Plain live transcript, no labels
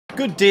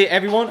Good day,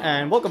 everyone,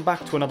 and welcome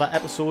back to another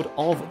episode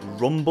of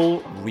Rumble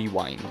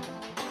Rewind.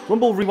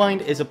 Rumble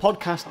Rewind is a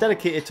podcast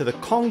dedicated to the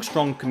Kong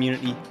Strong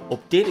community,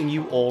 updating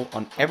you all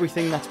on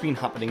everything that's been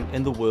happening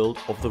in the world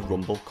of the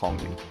Rumble Kong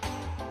League.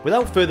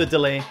 Without further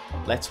delay,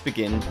 let's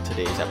begin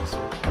today's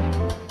episode.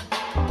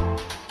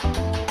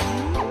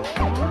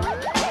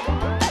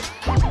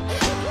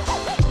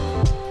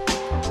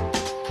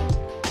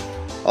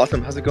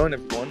 Awesome. How's it going,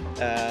 everyone?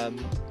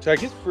 So I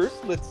guess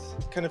first, let's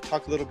kind of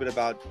talk a little bit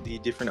about the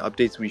different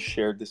updates we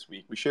shared this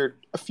week. We shared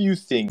a few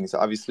things,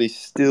 obviously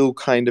still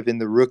kind of in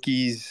the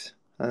rookies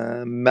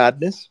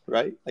madness,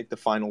 right? Like the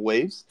final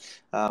waves,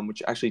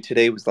 which actually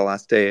today was the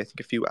last day, I think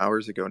a few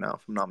hours ago now,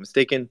 if I'm not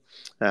mistaken,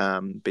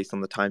 based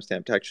on the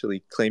timestamp to actually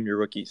claim your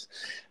rookies.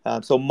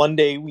 So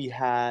Monday we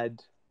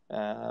had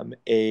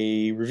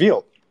a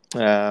reveal.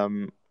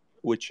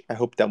 Which I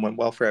hope that went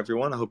well for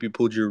everyone. I hope you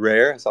pulled your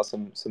rare. I saw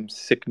some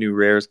sick new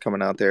rares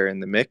coming out there in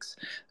the mix,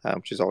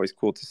 which is always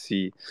cool to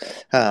see.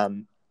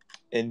 And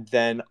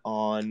then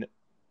on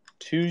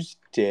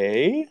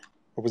Tuesday,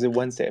 or was it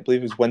Wednesday? I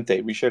believe it was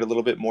Wednesday. We shared a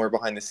little bit more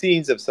behind the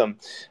scenes of some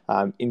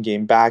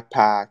in-game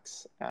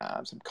backpacks,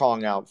 some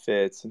calling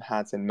outfits, some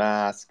hats and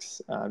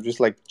masks, just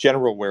like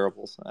general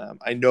wearables.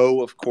 I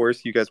know, of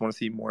course, you guys want to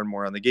see more and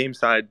more on the game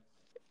side,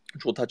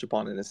 which we'll touch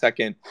upon in a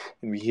second.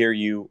 And we hear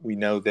you, we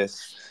know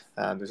this.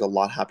 There's a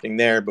lot happening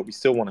there, but we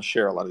still want to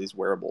share a lot of these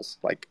wearables,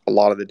 like a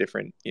lot of the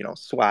different,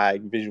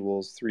 swag,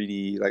 visuals,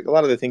 3D, like a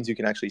lot of the things you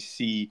can actually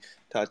see,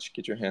 touch,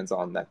 get your hands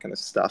on, that kind of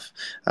stuff.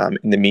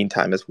 In the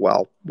meantime as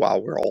well,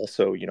 while we're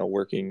also,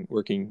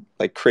 working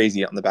like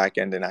crazy on the back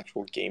end and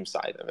actual game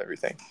side of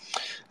everything.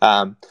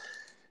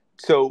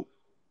 So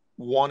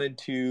wanted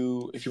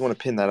to, if you want to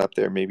pin that up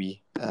there,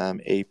 maybe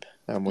Ape.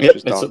 Yep,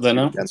 it's up there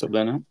now. It's up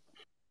there now.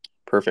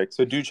 Perfect.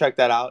 So do check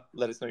that out.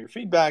 Let us know your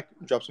feedback.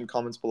 Drop some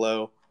comments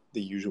below.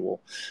 The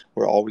usual.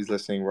 We're always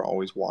listening. We're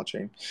always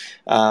watching.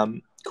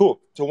 Cool.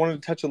 So I wanted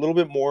to touch a little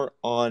bit more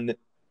on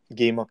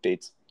game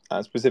updates,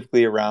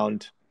 specifically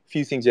around a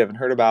few things you haven't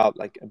heard about,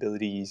 like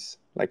abilities,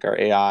 like our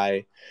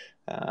AI,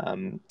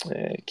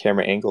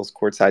 camera angles,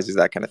 court sizes,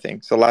 that kind of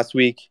thing. So last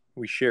week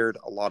we shared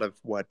a lot of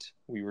what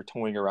we were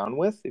toying around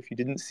with. If you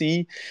didn't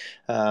see,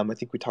 I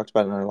think we talked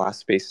about it in our last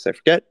spaces, I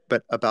forget,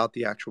 but about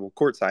the actual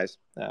court size.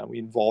 We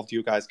involved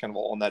you guys kind of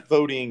all in that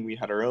voting. We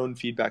had our own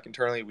feedback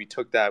internally. We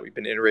took that. We've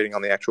been iterating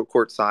on the actual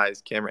court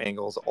size, camera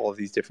angles, all of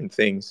these different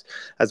things,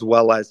 as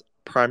well as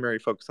primary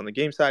focus on the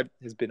game side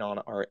has been on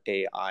our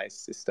AI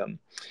system.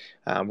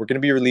 We're going to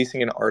be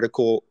releasing an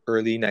article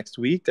early next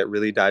week that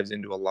really dives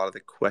into a lot of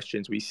the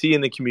questions we see in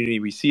the community,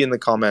 we see in the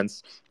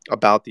comments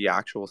about the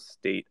actual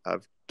state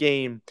of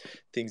game,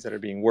 things that are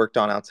being worked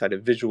on outside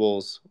of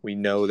visuals. We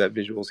know that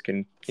visuals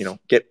can,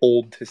 get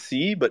old to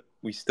see, but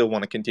we still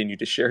want to continue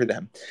to share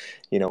them.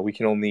 We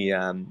can only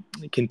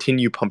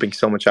continue pumping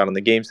so much out on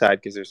the game side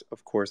because there's,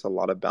 of course, a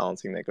lot of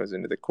balancing that goes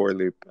into the core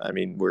loop. I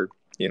mean,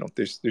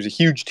 there's a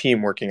huge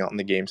team working on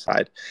the game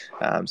side.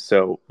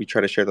 So we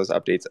try to share those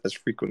updates as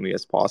frequently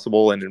as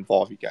possible and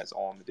involve you guys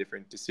all in the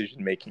different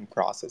decision-making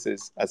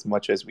processes as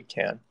much as we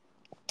can.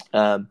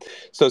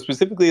 So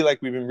specifically,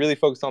 like, we've been really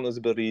focused on those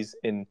abilities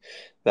in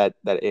that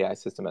AI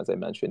system, as I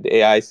mentioned. The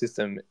AI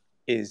system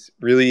is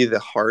really the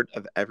heart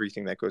of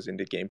everything that goes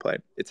into gameplay.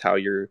 It's how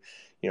your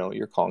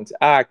Kongs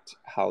act,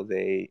 how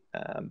they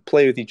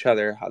play with each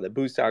other, how the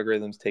boost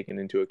algorithms taken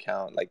into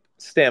account, like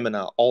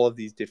stamina, all of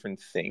these different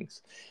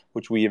things,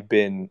 which we have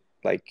been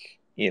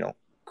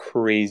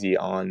crazy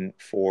on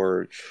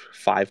for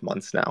 5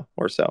 months now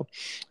or so.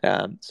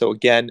 So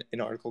again,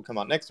 an article will come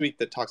out next week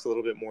that talks a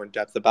little bit more in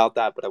depth about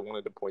that, but I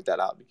wanted to point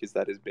that out because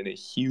that has been a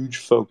huge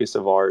focus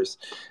of ours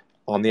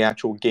on the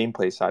actual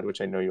gameplay side,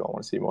 which I know you all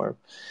want to see more of.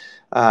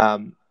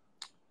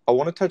 I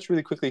want to touch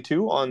really quickly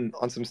too on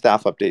some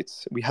staff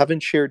updates. We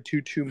haven't shared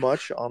too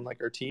much on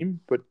like our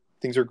team, but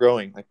things are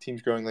growing. Like,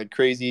 team's growing like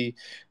crazy.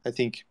 I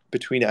think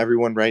between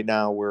everyone right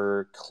now,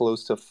 we're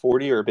close to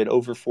 40 or a bit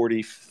over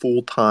 40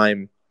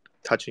 full-time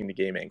touching the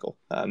game angle.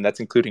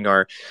 That's including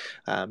our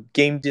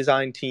game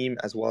design team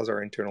as well as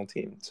our internal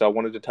team. So I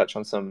wanted to touch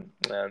on some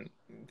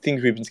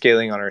things we've been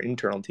scaling on our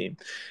internal team.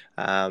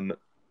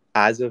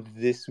 As of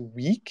this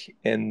week,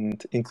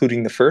 and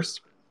including the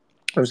first,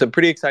 there's some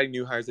pretty exciting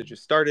new hires that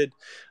just started,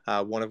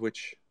 one of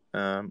which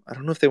I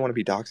don't know if they want to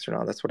be doxxed or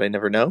not. That's what I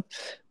never know.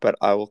 But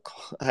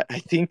I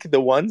think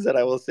the ones that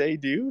I will say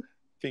do,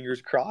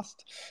 fingers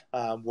crossed.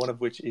 One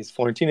of which is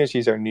Florentina.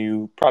 She's our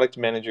new product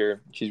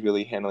manager. She's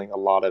really handling a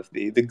lot of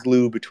the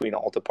glue between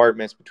all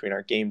departments, between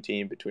our game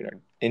team, between our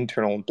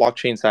internal and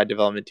blockchain side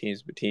development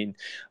teams, between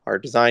our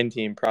design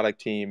team, product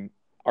team,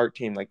 art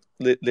team, like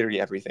literally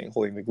everything,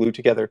 holding the glue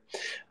together.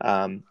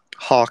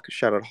 Hawk,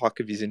 shout out Hawk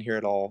if he's in here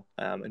at all.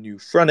 A new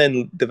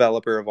front-end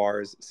developer of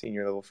ours,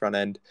 senior level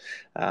front-end.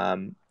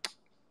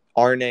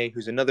 Arne,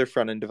 who's another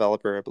front-end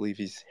developer. I believe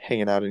he's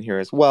hanging out in here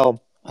as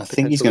well. I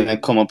think he's going to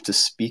come up to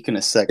speak in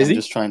a sec. Is I'm he?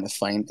 just trying to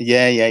find...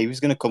 Yeah, he was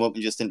going to come up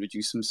and just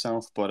introduce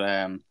himself, but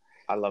I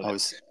love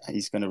it.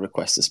 he's going to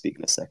request to speak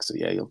in a sec, so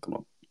yeah, he'll come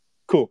up.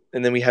 Cool.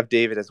 And then we have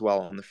David as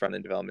well on the front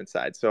end development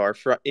side. So our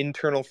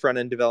internal front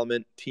end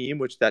development team,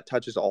 which that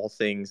touches all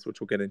things,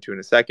 which we'll get into in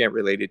a second,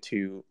 related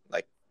to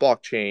like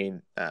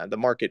blockchain, the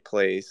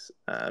marketplace,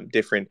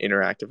 different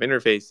interactive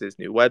interfaces,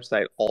 new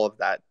website, all of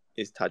that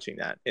is touching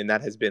that. And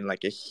that has been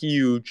like a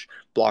huge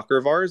blocker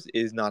of ours,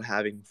 is not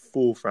having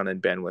full front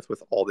end bandwidth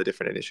with all the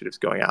different initiatives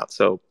going out.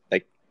 So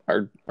like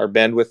our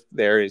bandwidth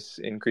there is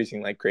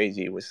increasing like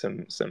crazy with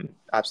some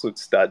absolute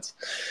studs.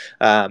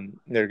 They're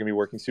going to be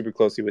working super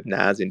closely with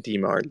Naz and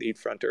Dima, our lead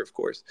fronter, of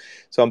course.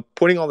 So I'm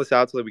putting all this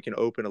out so that we can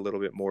open a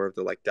little bit more of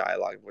the like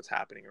dialogue of what's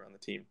happening around the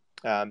team.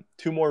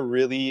 Two more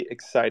really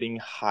exciting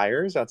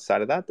hires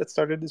outside of that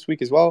started this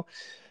week as well.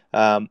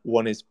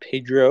 One is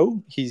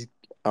Pedro. He's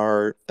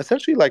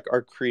essentially like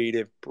our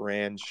creative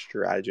brand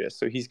strategist.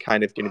 So he's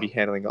kind of going to be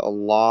handling a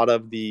lot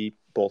of the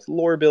both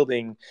lore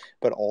building,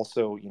 but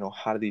also,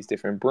 how do these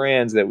different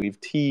brands that we've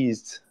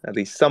teased, at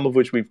least some of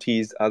which we've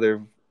teased,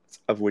 other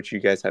of which you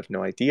guys have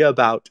no idea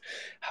about,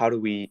 how do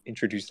we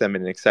introduce them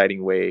in an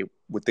exciting way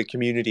with the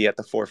community at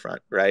the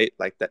forefront, right?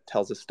 Like that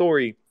tells a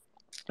story.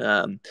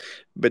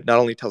 But not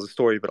only tells a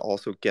story, but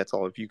also gets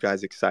all of you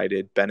guys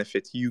excited,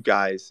 benefits you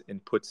guys,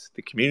 and puts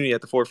the community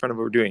at the forefront of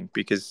what we're doing.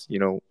 Because,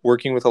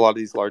 working with a lot of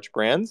these large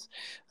brands,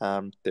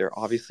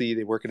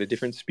 they work at a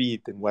different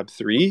speed than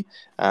Web3.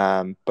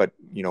 But,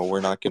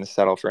 we're not going to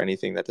settle for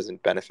anything that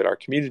doesn't benefit our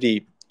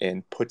community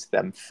and puts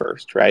them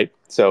first, right?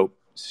 So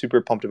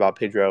super pumped about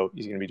Pedro.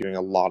 He's going to be doing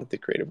a lot of the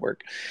creative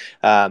work.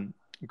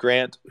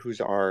 Grant,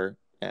 who's our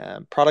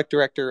product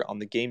director on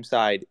the game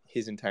side,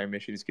 his entire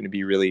mission is going to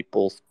be really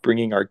both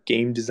bringing our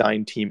game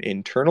design team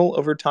internal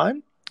over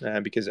time,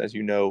 because as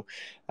you know,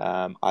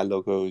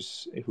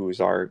 iLogos, who is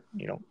our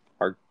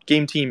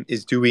game team,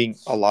 is doing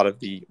a lot of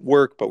the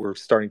work, but we're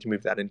starting to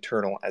move that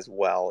internal as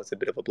well. It's a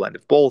bit of a blend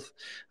of both.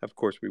 Of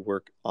course, we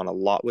work on a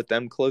lot with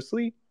them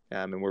closely,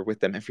 and we're with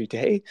them every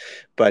day,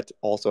 but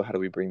also how do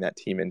we bring that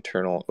team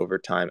internal over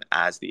time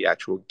as the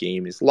actual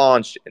game is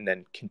launched, and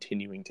then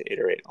continuing to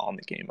iterate on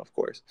the game, of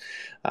course.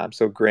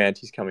 So Grant,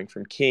 he's coming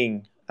from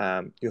King.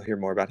 You'll hear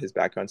more about his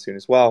background soon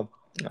as well,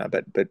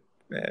 but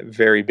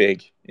very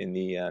big in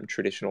the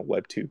traditional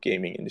Web2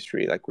 gaming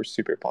industry. Like, we're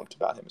super pumped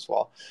about him as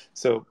well.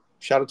 So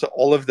shout out to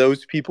all of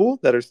those people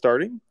that are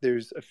starting.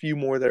 There's a few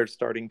more that are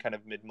starting kind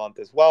of mid-month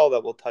as well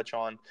that we'll touch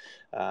on,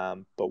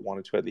 but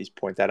wanted to at least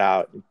point that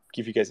out and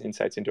give you guys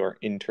insights into our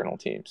internal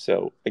team.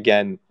 So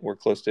again, we're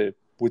close to,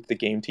 with the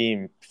game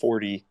team,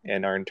 40,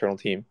 and our internal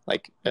team,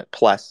 like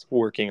plus,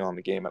 working on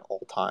the game at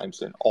all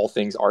times, and all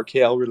things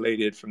RKL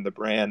related, from the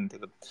brand to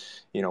the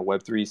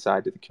Web3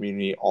 side to the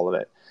community, all of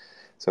it.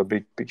 So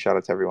big shout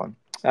out to everyone.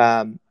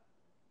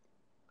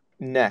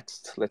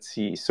 Next, let's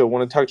see. So I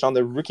want to touch on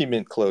the rookie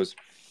mint close.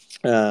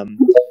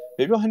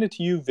 Maybe I'll hand it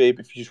to you, Vape,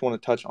 if you just want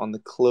to touch on the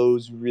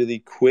close really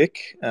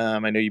quick. I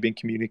know you've been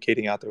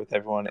communicating out there with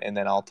everyone, and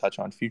then I'll touch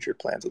on future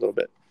plans a little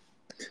bit.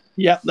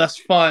 Yeah, that's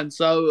fine.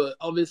 So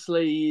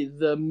obviously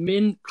the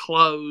mint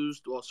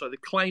closed, the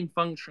claim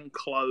function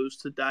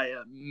closed today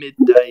at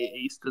midday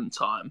Eastern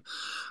time.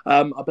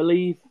 I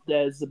believe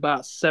there's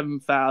about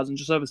 7,000,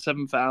 just over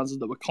 7,000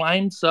 that were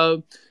claimed.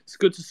 So it's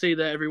good to see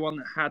that everyone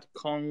that had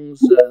Kongs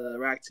that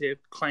are active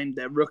claimed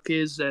their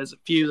rookies. There's a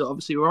few that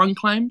obviously were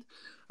unclaimed.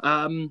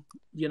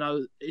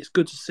 It's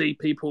good to see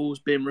people's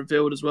being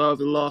revealed as well.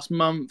 Over the last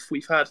month,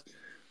 we've had,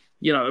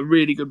 a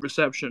really good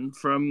reception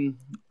from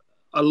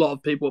a lot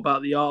of people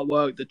about the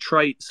artwork, the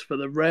traits for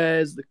the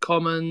rares, the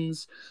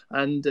commons,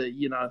 and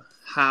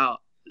how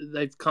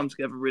they've come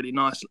together really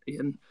nicely.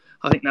 And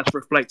I think that's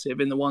reflective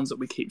in the ones that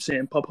we keep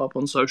seeing pop up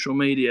on social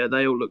media.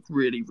 They all look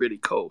really, really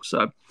cool.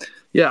 So,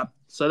 yeah,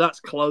 so that's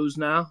closed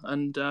now,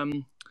 and I'll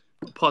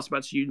pass it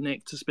back to you,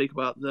 Nick, to speak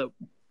about the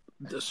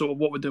sort of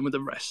what we're doing with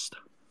the rest.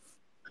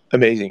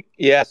 Amazing.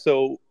 Yeah,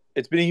 so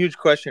it's been a huge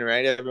question,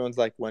 right? Everyone's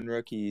like, when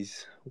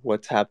rookies?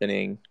 What's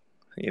happening?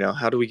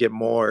 How do we get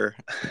more?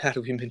 How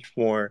do we mint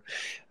more?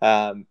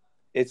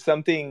 It's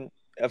something,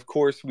 of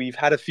course, we've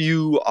had a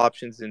few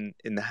options in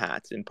the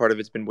hat, and part of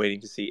it's been waiting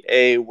to see,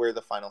 where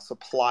the final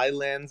supply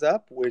lands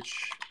up, which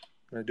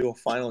I'm going to do a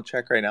final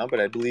check right now, but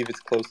I believe it's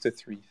close to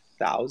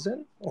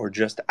 3,000 or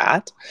just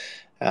at.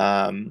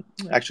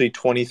 Actually,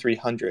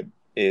 2,300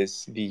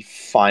 is the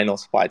final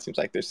supply. It seems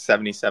like there's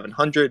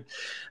 7,700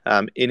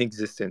 in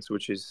existence,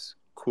 which is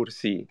cool to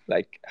see,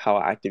 like how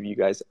active you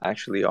guys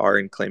actually are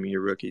in claiming your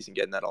rookies and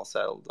getting that all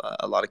settled.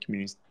 A lot of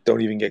communities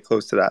don't even get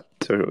close to that.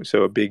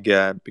 So a big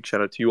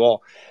shout out to you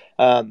all.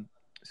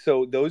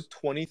 So those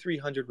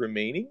 2,300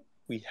 remaining,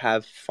 we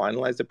have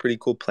finalized a pretty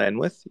cool plan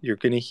with. You're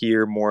going to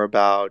hear more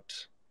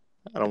about,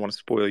 I don't want to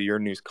spoil your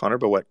news, Connor,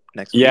 but what,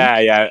 next week?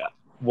 Yeah.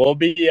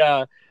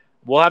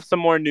 We'll have some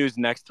more news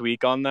next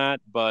week on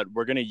that, but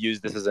we're going to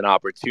use this as an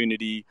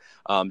opportunity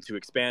to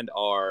expand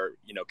our,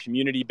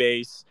 community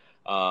base,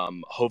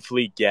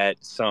 hopefully get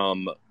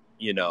some,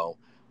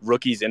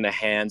 rookies in the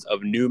hands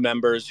of new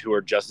members who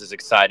are just as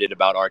excited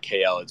about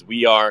RKL as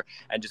we are,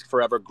 and just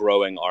forever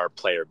growing our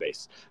player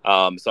base.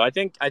 So I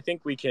think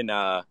we can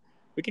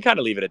we can kind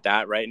of leave it at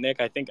that, right,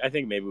 Nick? I think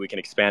maybe we can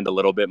expand a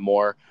little bit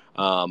more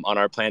on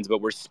our plans,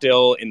 but we're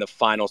still in the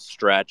final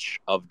stretch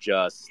of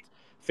just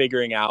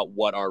figuring out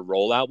what our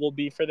rollout will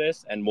be for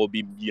this, and we'll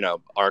be,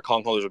 our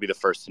Kong holders will be the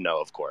first to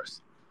know, of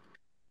course.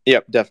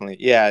 Yep, definitely.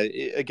 Yeah,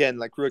 again,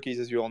 like rookies,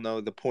 as you all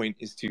know, the point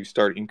is to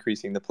start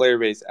increasing the player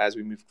base as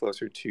we move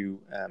closer to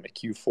a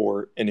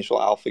Q4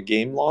 initial alpha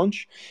game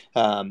launch.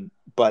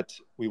 But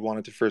we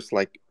wanted to first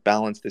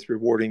balance this,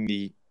 rewarding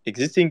the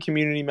existing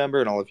community member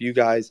and all of you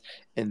guys,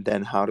 and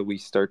then how do we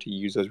start to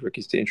use those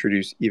rookies to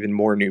introduce even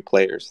more new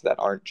players that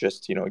aren't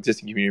just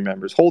existing community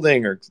members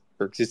holding or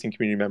existing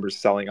community members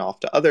selling off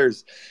to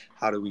others.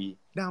 How do we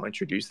now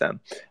introduce them?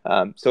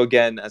 So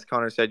again, as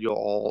Connor said, you'll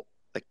all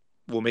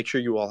we'll make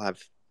sure you all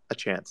have a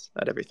chance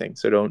at everything.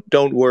 So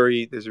don't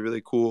worry. There's a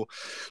really cool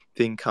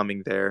thing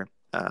coming there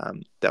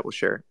that we'll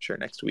share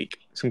next week.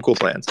 Some cool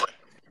plans.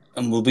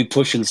 And we'll be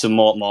pushing some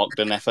more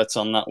marketing efforts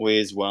on that way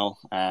as well.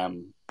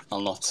 I'll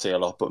not say a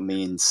lot, but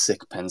me and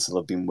Sick Pencil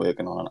have been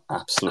working on an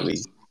absolutely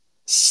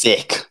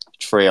sick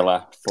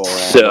trailer for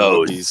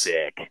so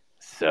sick.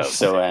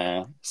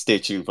 So stay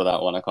tuned for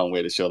that one. I can't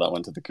wait to show that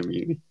one to the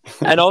community.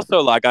 And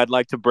also, I'd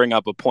like to bring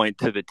up a point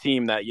to the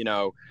team that,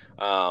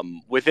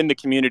 within the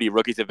community,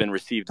 rookies have been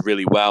received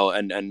really well.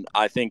 And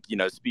I think,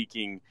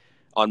 speaking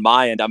on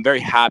my end, I'm very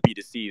happy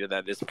to see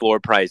that this floor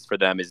price for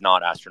them is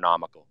not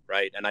astronomical,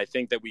 right? And I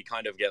think that we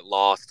kind of get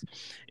lost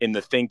in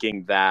the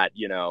thinking that,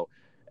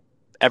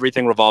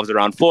 everything revolves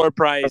around floor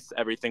price.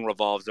 Everything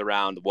revolves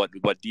around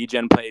what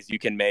degen plays you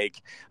can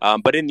make.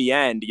 But in the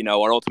end,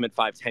 our ultimate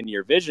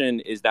 5-10-year vision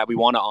is that we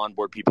want to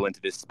onboard people into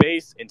this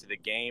space, into the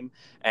game.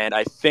 And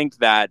I think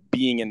that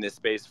being in this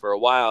space for a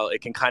while,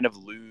 it can kind of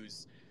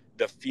lose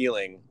the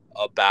feeling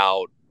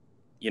about,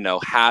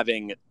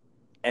 having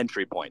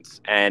entry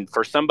points. And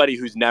for somebody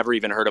who's never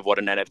even heard of what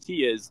an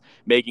NFT is,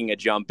 making a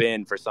jump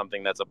in for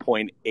something that's a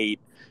 0.8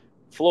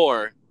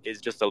 floor is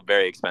just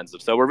very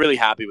expensive. So we're really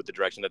happy with the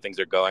direction that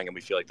things are going, and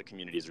we feel like the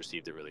community has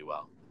received it really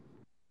well.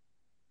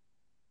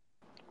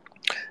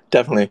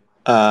 Definitely.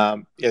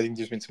 I think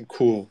there's been some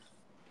cool.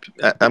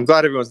 I'm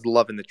glad everyone's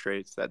loving the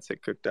trades that's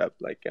cooked up.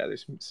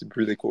 There's some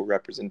really cool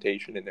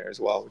representation in there as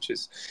well, which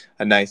is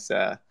a nice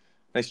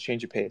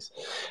change of pace.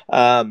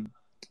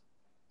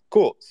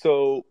 Cool.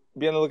 So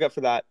be on the lookout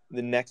for that.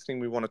 The next thing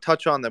we want to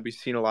touch on that we've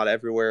seen a lot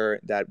everywhere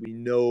that we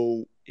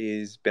know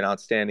is been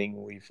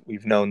outstanding.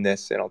 We've known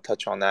this, and I'll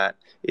touch on that,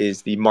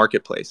 is the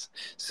marketplace.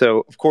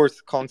 So of course,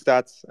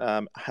 Kongstats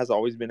has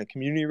always been a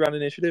community-run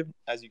initiative,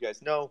 as you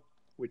guys know,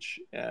 which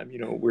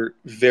we're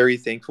very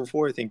thankful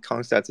for. I think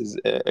Kongstats is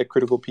a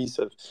critical piece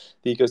of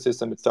the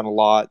ecosystem. It's done a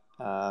lot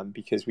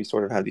because we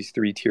sort of have these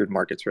three-tiered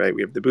markets, right?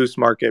 We have the boost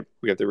market,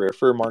 we have the rare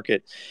fur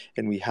market,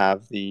 and we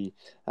have the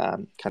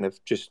kind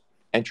of just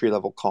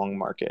entry-level Kong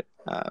market.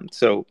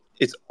 So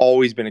it's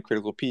always been a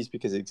critical piece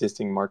because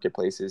existing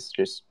marketplaces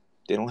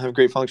they don't have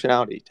great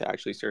functionality to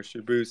actually search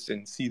your boosts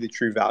and see the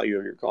true value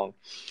of your Kong.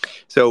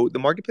 So the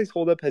marketplace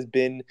holdup has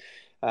been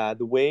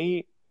the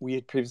way we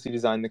had previously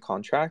designed the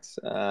contracts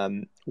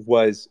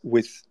was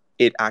with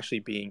it actually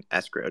being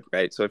escrowed,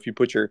 right? So if you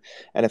put your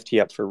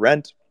NFT up for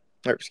rent,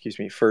 or excuse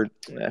me, for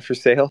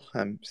sale,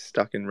 I'm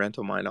stuck in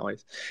rental mine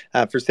always.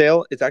 For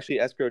sale, it's actually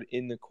escrowed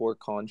in the core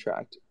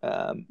contract,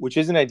 which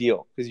isn't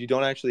ideal because you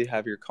don't actually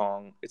have your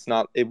Kong.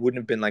 It wouldn't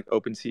have been like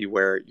OpenSea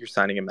where you're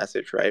signing a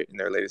message, right, in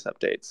their latest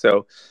update.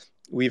 So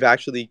we've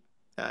actually,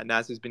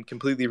 NASA's been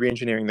completely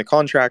re-engineering the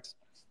contracts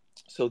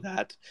so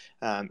that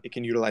it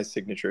can utilize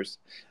signatures,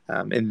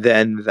 and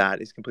then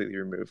that is completely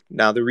removed.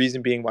 Now, the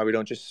reason being why we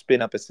don't just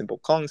spin up a simple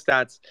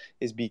Kongstats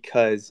is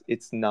because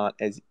it's not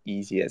as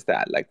easy as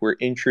that. We're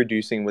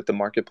introducing with the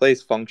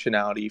marketplace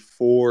functionality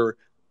for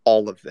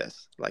all of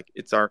this.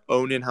 It's our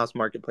own in-house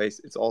marketplace.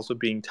 It's also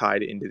being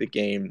tied into the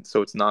game,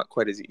 so it's not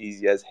quite as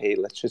easy as, hey,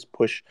 let's just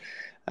push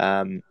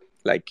a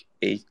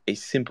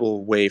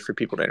simple way for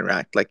people to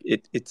interact.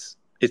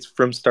 It's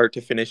from start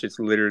to finish. It's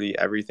literally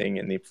everything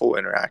in the full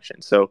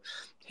interaction. So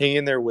hang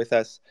in there with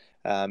us.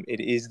 It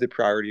is the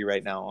priority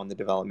right now on the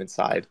development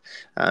side.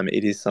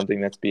 It is something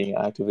that's being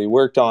actively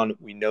worked on.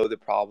 We know the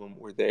problem.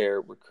 We're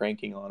there. We're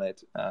cranking on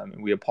it.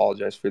 And we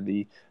apologize for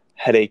the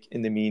headache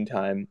in the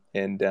meantime.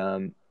 And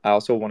I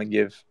also want to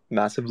give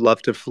massive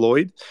love to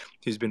Floyd,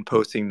 who's been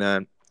posting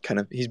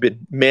he's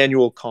been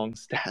manual Kong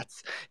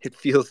stats. It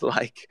feels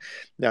like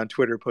on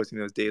Twitter, posting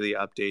those daily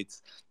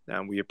updates.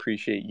 We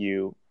appreciate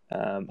you.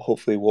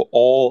 Hopefully we'll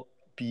all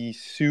be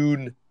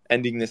soon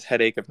ending this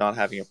headache of not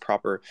having a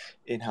proper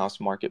in-house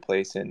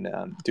marketplace and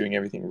doing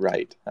everything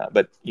right.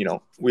 But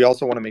we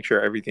also want to make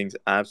sure everything's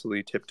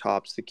absolutely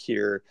tip-top,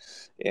 secure,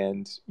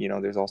 and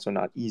there's also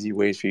not easy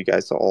ways for you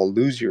guys to all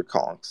lose your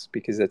Kongs,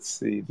 because that's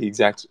the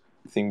exact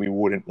thing we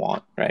wouldn't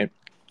want, right?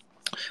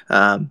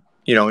 And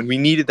we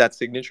needed that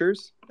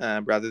signatures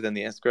rather than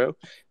the escrow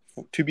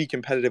to be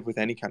competitive with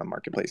any kind of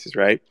marketplaces,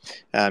 right?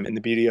 And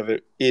the beauty of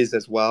it is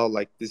as well,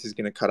 this is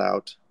going to cut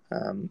out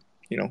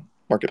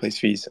marketplace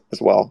fees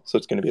as well. So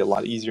it's going to be a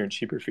lot easier and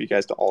cheaper for you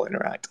guys to all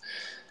interact.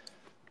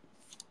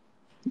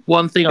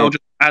 One thing I'll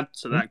just add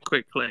to that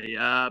quickly.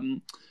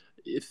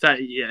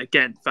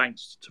 again,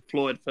 thanks to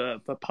Floyd for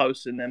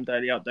posting them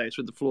daily updates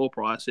with the floor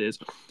prices.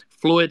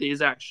 Floyd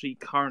is actually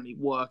currently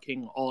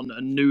working on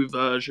a new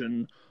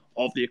version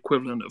of the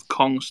equivalent of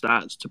Kong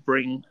stats to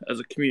bring as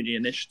a community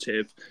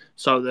initiative,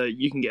 so that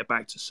you can get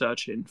back to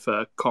searching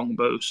for Kong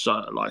boosts,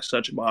 like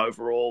searching by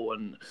overall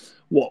and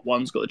what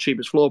one's got the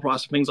cheapest floor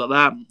price and things like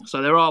that.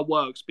 So there are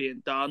works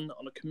being done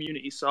on a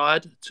community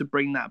side to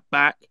bring that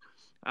back.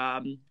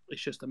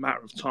 It's just a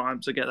matter of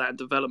time to get that in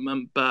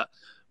development, but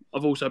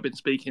I've also been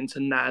speaking to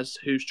Naz,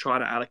 who's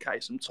trying to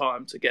allocate some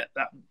time to get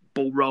that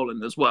ball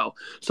rolling as well.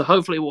 So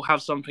hopefully we'll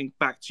have something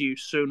back to you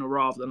sooner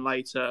rather than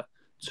later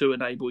to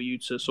enable you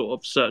to sort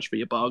of search for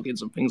your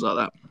bargains and things like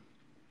that.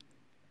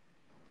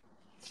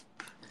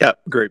 Yeah,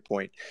 great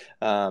point.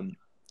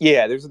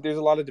 Yeah, there's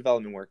a lot of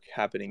development work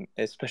happening,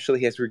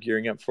 especially as we're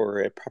gearing up for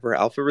a proper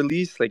alpha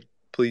release. Like,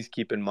 please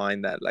keep in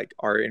mind that like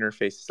our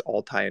interfaces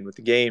all tie in with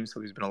the game,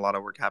 so there's been a lot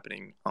of work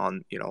happening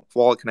on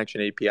wallet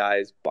connection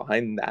APIs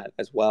behind that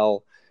as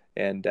well.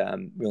 And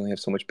we only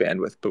have so much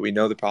bandwidth, but we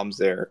know the problem's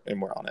there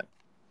and we're on it.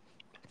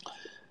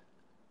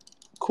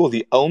 Cool.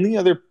 The only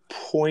other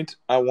point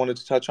I wanted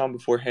to touch on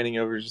before handing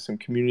over to some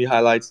community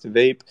highlights to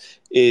Vape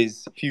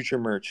is future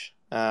merch.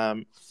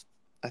 I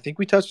think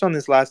we touched on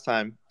this last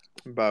time,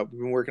 but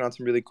we've been working on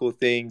some really cool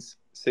things.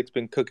 Sick's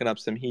been cooking up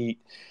some heat.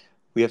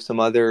 We have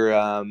some other,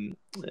 I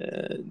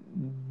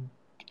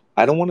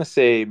don't want to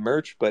say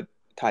merch, but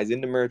ties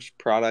into merch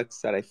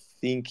products that I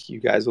think you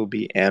guys will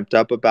be amped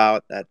up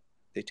about, that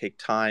they take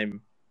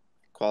time,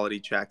 quality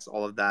checks,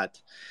 all of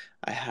that.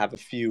 I have a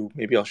few,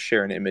 maybe I'll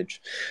share an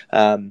image.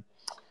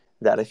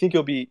 That I think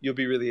you'll be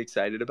really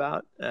excited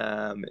about,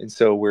 and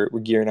so we're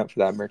gearing up for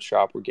that merch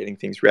shop. We're getting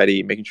things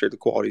ready, making sure the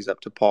quality's up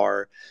to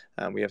par.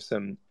 We have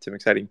some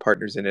exciting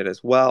partners in it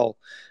as well,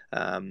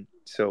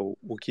 so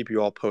we'll keep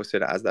you all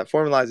posted as that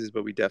formalizes.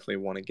 But we definitely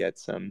want to get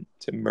some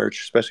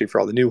merch, especially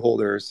for all the new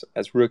holders,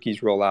 as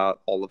rookies roll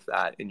out, all of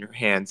that in your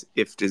hands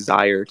if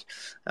desired,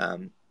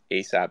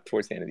 ASAP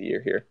towards the end of the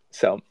year here.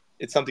 So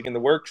it's something in the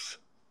works.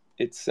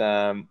 It's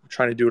trying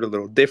to do it a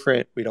little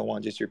different. We don't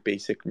want just your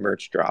basic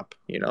merch drop.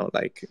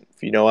 Like,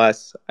 if you know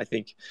us, I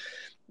think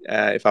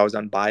if I was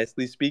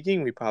unbiasedly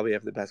speaking, we probably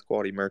have the best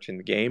quality merch in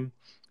the game.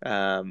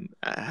 I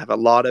have a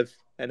lot of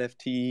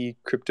NFT,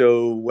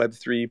 crypto,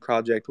 Web3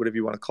 project, whatever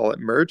you want to call it,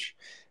 merch,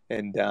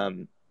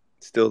 and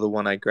still the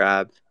one I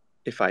grab,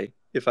 if I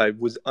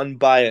was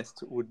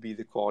unbiased, would be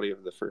the quality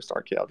of the first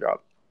RKL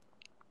drop.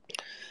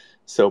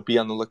 So be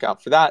on the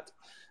lookout for that.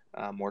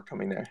 More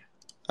coming there.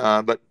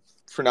 But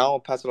for now, I'll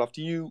pass it off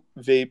to you,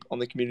 Vape, on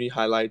the community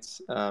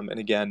highlights. And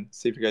again,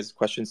 save your guys'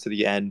 questions to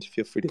the end.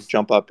 Feel free to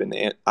jump up and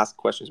ask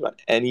questions about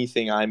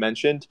anything I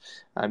mentioned.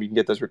 You can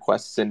get those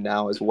requests in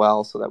now as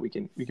well, so that we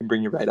can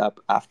bring you right up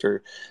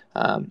after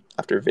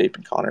Vape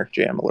and Connor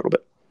jam a little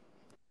bit.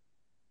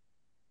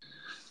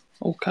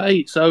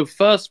 Okay, so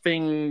first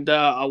thing that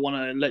I want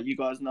to let you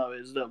guys know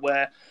is that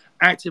we're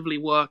actively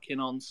working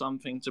on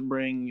something to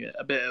bring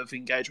a bit of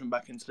engagement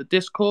back into the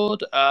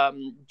Discord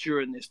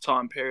during this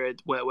time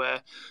period where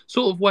we're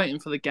sort of waiting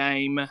for the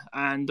game,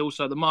 and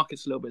also the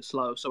market's a little bit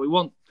slow. So we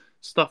want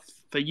stuff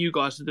for you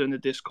guys to do in the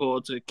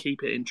Discord to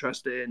keep it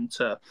interesting,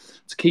 to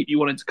keep you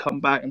wanting to come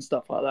back and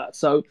stuff like that.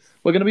 So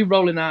we're going to be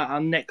rolling out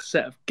our next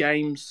set of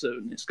games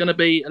soon. It's going to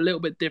be a little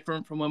bit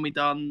different from when we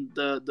done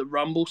the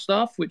Rumble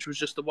stuff, which was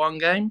just the one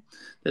game.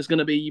 There's going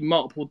to be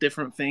multiple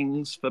different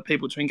things for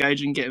people to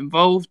engage and get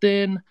involved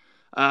in.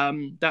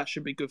 That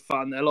should be good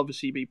fun. There'll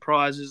obviously be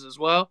prizes as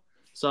well.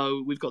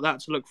 So we've got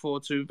that to look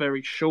forward to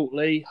very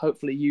shortly.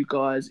 Hopefully you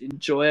guys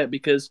enjoy it,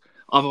 because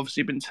I've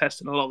obviously been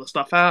testing a lot of the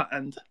stuff out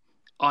and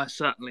I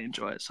certainly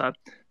enjoy it. So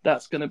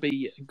that's going to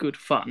be good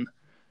fun.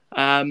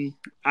 And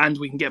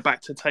we can get back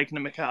to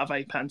taking the mick out of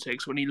Ape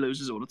Antics when he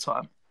loses all the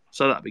time.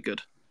 So that'd be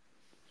good.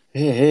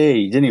 Hey,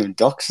 you didn't even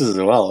dox us as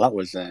well. That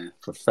was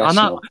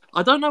professional.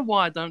 I don't know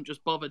why I don't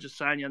just bother just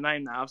saying your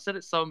name now. I've said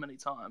it so many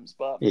times,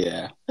 but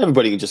yeah,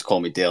 everybody can just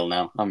call me Dale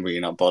now. I'm really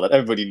not bothered.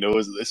 Everybody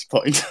knows at this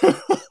point.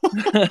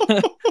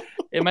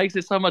 It makes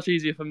it so much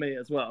easier for me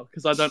as well,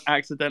 because I don't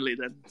accidentally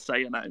then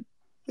say your name.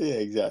 Yeah,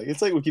 exactly.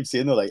 It's like we keep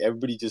saying though, like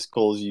everybody just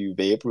calls you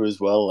Vapor as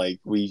well. Like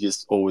we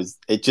just always,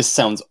 it just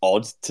sounds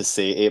odd to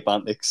say Ape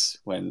Antics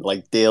when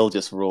like Dale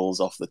just rolls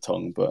off the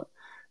tongue. But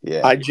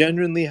yeah, I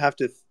genuinely have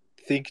to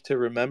think to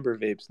remember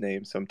Vape's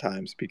name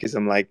sometimes, because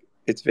I'm like,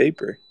 it's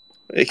Vapor.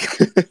 Like,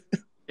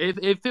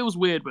 it feels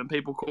weird when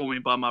people call me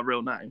by my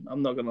real name.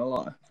 I'm not gonna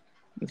lie,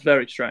 it's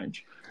very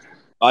strange.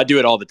 I do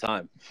it all the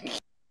time.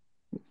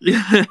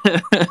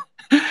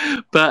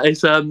 But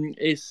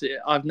it's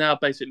I've now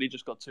basically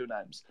just got two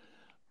names.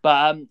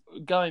 But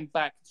going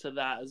back to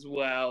that as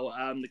well,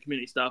 the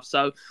community stuff.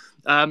 So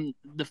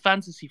the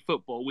fantasy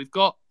football, we've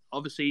got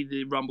obviously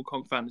the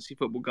RumbleCon fantasy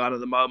football guide at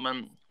the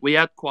moment. We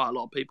had quite a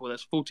lot of people.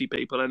 There's 40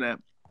 people in it.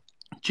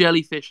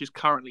 Jellyfish is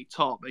currently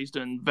top. He's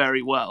doing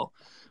very well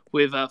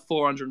with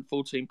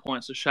 414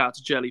 points. So shout out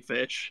to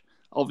Jellyfish.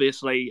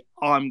 Obviously,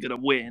 I'm going to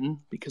win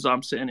because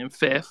I'm sitting in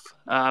fifth.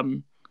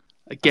 Again,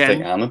 I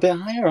think I'm a bit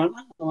higher, aren't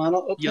I? Am I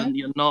not up there?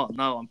 You're not.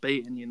 No, I'm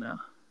beating you now.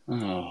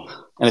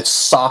 Oh. And it's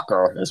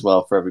soccer as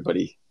well for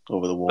everybody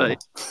over the water.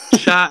 But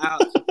shout out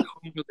to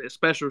Kongsley, a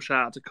special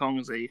shout out to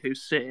Kongsley,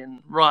 who's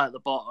sitting right at the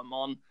bottom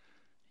on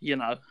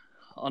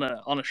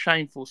a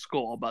shameful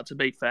score. But to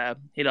be fair,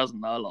 he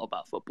doesn't know a lot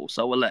about football,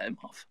 so we'll let him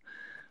off.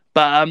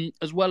 But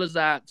as well as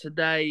that,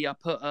 today I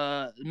put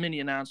a mini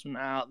announcement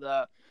out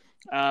that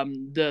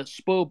the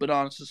Spoiled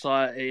Banana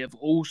Society have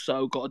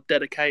also got a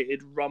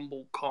dedicated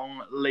Rumble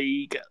Kong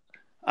League,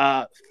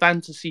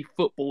 fantasy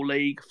football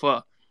league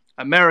for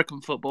American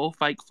football,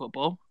 fake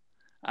football.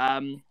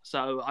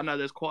 So I know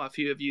there's quite a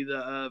few of you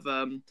that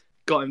have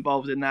got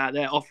involved in that.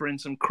 They're offering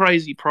some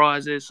crazy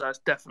prizes, so it's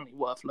definitely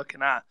worth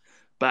looking at.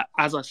 But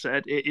as I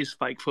said, it is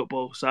fake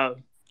football, so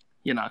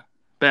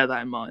bear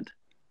that in mind.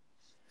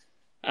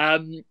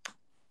 As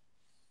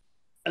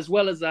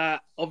well as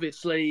that,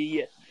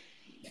 obviously,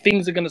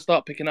 things are going to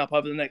start picking up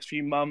over the next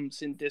few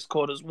months in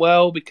Discord as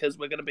well, because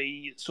we're going to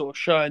be sort of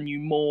showing you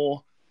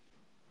more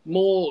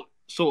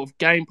sort of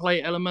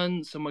gameplay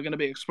elements, and we're going to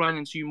be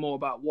explaining to you more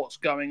about what's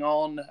going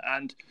on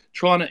and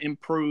trying to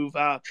improve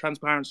our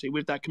transparency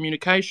with that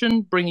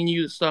communication, bringing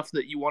you the stuff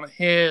that you want to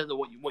hear,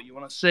 what you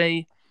want to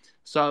see.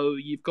 So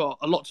you've got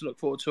a lot to look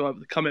forward to over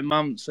the coming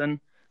months, and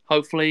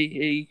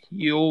hopefully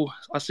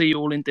I see you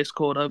all in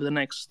Discord over the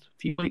next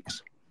few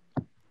weeks.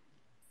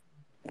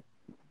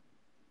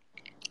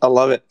 I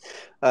love it.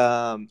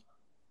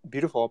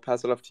 Beautiful. I'll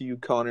pass it off to you,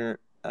 Connor,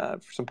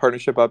 for some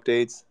partnership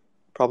updates.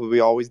 Probably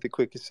always the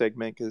quickest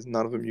segment because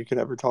none of them you can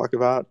ever talk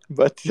about,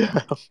 but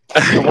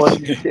the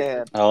one you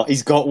can. Oh,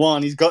 he's got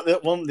one. He's got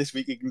that one this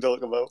week he can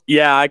talk about.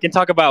 Yeah, I can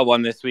talk about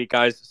one this week,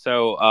 guys.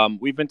 So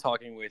we've been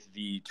talking with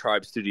the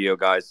Tribe Studio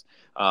guys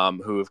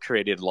who have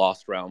created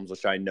Lost Realms,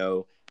 which I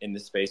know in the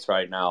space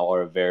right now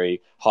are a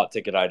very hot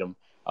ticket item.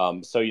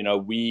 So,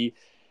 we,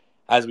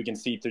 as we can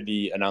see through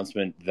the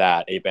announcement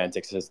that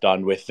Apantix has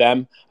done with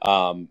them,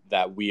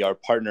 that we are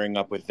partnering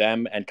up with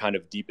them and kind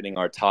of deepening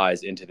our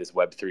ties into this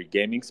Web3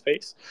 gaming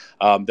space.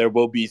 There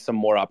will be some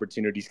more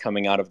opportunities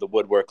coming out of the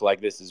woodwork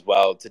like this as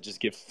well to just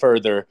give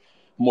further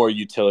more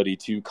utility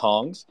to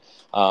Kongs.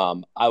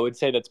 I would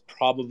say that's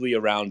probably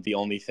around the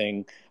only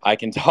thing I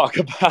can talk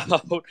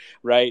about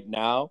right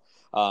now.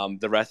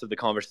 The rest of the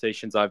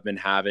conversations I've been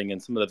having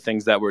and some of the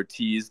things that were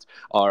teased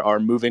are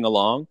moving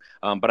along.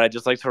 But I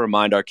just like to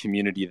remind our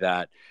community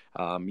that,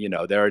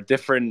 there are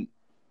different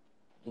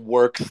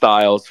work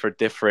styles for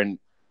different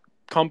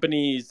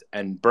companies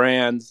and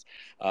brands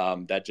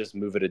that just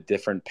move at a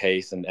different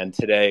pace. And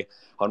today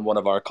on one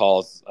of our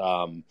calls,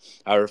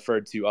 I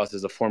referred to us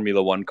as a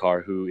Formula One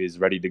car who is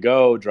ready to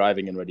go,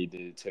 driving and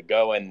ready to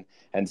go. And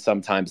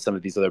sometimes some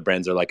of these other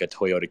brands are like a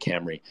Toyota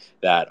Camry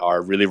that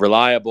are really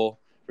reliable,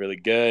 really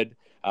good,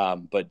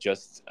 but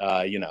just,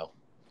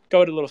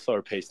 go at a little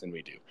slower pace than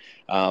we do.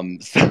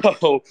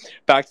 So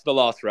back to the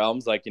Lost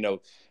Realms,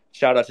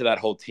 shout out to that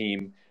whole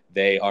team.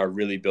 They are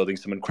really building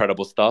some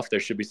incredible stuff. There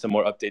should be some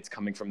more updates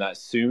coming from that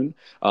soon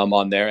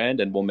on their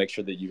end, and we'll make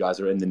sure that you guys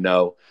are in the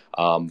know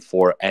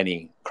for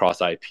any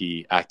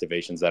cross-IP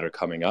activations that are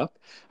coming up.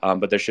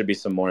 But there should be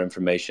some more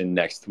information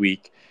next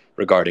week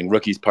regarding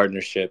Rookie's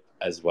partnership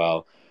as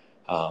well.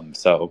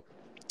 So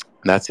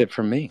that's it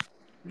from me.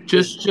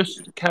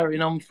 Just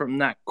carrying on from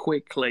that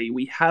quickly,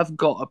 we have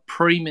got a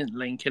pre-mint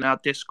link in our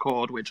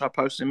Discord, which I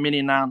posted mini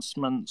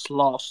announcements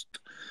on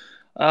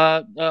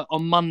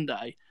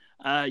Monday.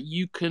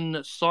 You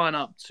can sign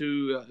up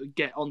to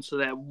get onto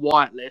their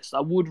whitelist.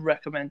 I would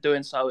recommend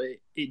doing so.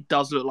 It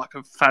does look like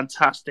a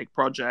fantastic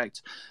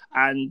project,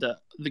 and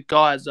the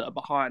guys that are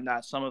behind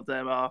that, some of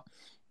them are,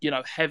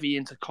 heavy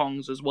into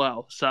Kongs as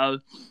well. So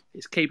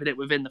it's keeping it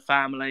within the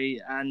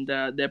family, and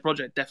their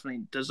project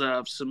definitely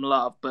deserves some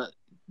love. But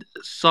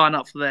sign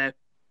up for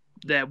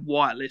their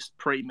whitelist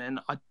pre-mint.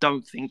 I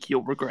don't think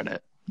you'll regret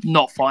it.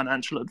 Not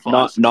financial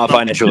advice. Not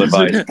financial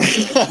advice.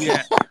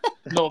 Yeah,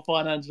 not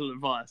financial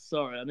advice.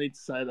 Sorry, I need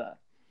to say that.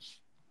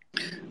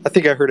 I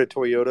think I heard a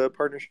Toyota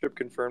partnership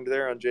confirmed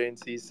there on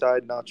JNC's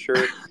side. Not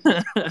sure.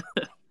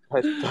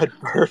 But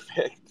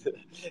perfect.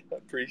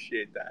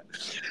 Appreciate that.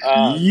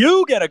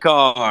 You get a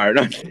car.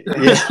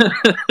 Yeah.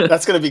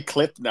 That's going to be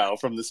clipped now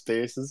from the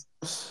spaces.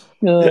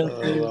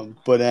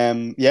 But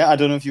I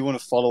don't know if you want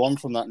to follow on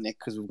from that, Nick,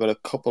 because we've got a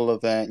couple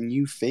of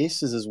new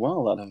faces as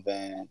well that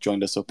have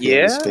joined us up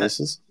here in the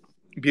spaces.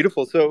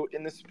 Beautiful. So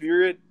in the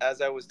spirit,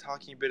 as I was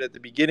talking a bit at the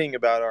beginning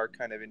about our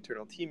kind of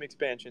internal team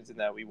expansions and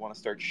that we want to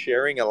start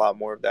sharing a lot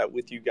more of that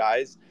with you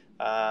guys.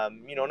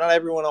 Not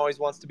everyone always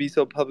wants to be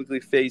so publicly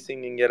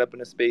facing and get up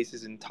into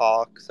spaces and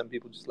talk. Some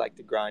people just like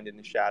to grind in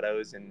the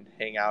shadows and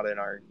hang out in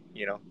our,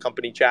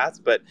 company chats.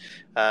 But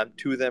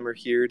two of them are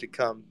here to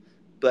come,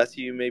 bless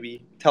you,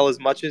 maybe tell as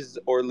much as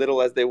or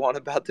little as they want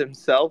about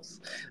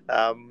themselves.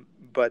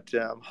 But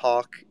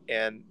Hawk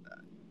and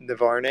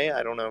Navarne,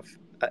 I don't know if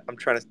I'm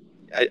trying to.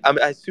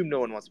 I assume no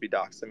one wants to be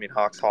doxxed. I mean,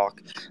 Hawk's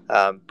Hawk.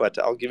 But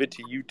I'll give it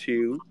to you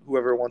two,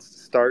 whoever wants to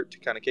start to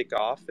kind of kick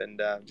off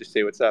and just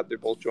say what's up. They're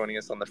both joining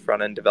us on the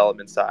front-end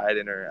development side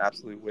and are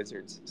absolute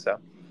wizards. So,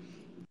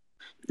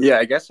 Yeah,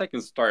 I guess I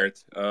can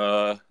start.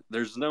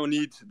 There's no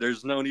need.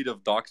 There's no need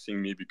of doxing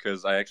me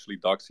because I actually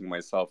doxing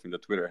myself in the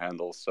Twitter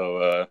handle.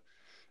 So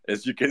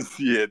as you can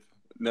see it,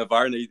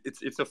 Nevarne.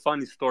 It's a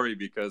funny story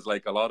because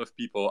like a lot of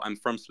people. I'm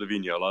from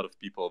Slovenia. A lot of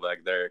people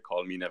back there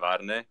call me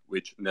Nevarne,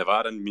 which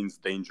Nevaren means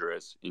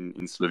dangerous in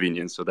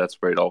Slovenian. So that's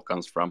where it all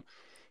comes from.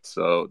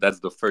 So that's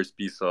the first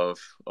piece of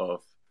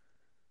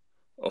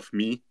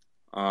me.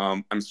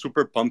 I'm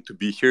super pumped to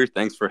be here.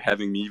 Thanks for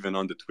having me even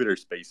on the Twitter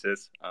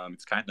spaces.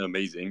 It's kind of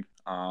amazing.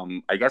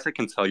 I guess I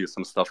can tell you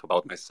some stuff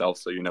about myself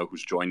so you know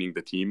who's joining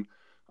the team.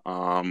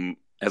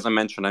 As I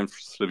mentioned, I'm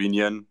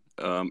Slovenian,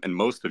 and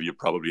most of you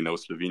probably know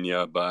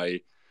Slovenia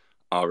by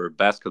our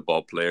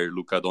basketball player,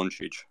 Luka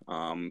Doncic.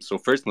 So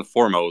first and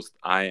foremost,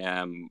 I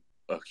am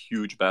a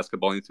huge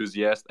basketball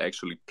enthusiast. I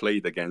actually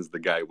played against the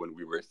guy when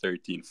we were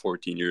 13,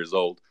 14 years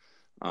old.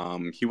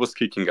 He was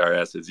kicking our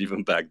asses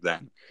even back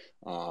then.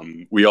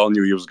 We all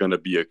knew he was going to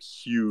be a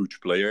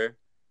huge player.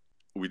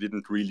 We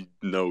didn't really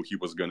know he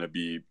was going to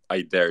be,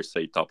 I dare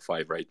say, top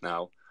 5 right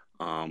now.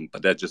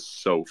 But that's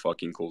just so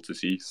fucking cool to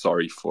see.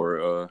 Sorry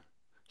for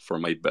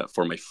my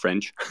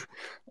French.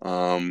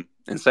 And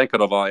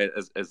second of all,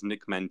 as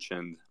Nick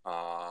mentioned,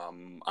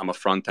 I'm a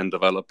front end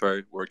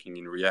developer working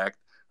in React.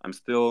 I'm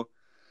still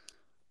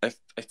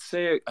I'd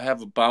say I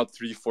have about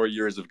 3-4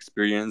 years of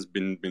experience.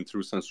 Been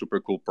through some super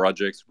cool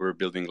projects. We're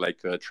building like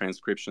a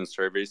transcription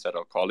service at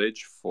our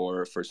college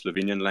for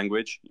Slovenian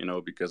language. You know,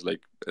 because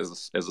like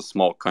as a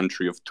small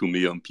country of 2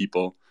 million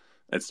people,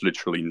 it's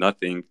literally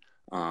nothing.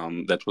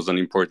 That was an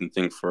important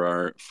thing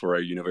for our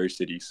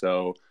university.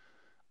 So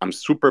I'm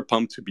super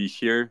pumped to be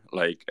here.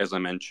 Like as I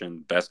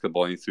mentioned,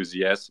 basketball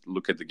enthusiast.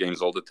 Look at the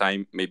games all the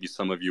time. Maybe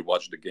some of you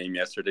watched the game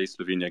yesterday,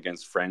 Slovenia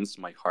against France.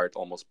 My heart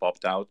almost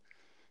popped out.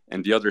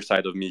 And the other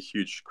side of me,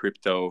 huge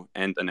crypto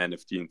and an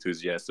NFT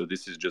enthusiast. So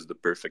this is just the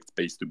perfect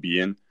space to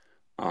be in.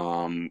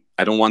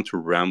 I don't want to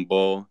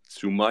ramble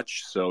too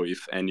much. So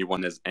if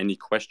anyone has any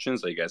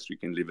questions, I guess we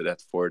can leave it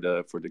at for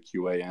the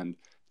QA. And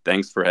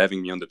thanks for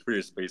having me on the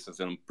Twitter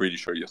Spaces. And I'm pretty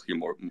sure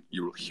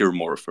you'll hear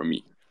more from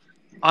me.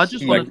 I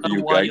just want to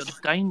know why you're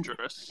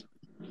dangerous.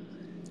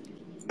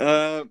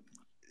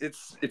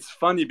 It's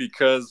funny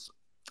because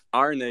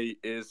Arne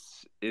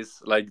is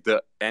like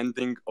the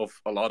ending of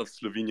a lot of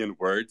Slovenian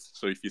words.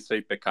 So if you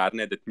say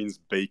pekarne, that means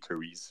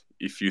bakeries.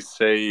 If you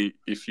say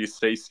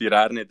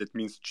sirarne, that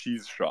means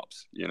cheese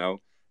shops, you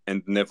know.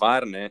 And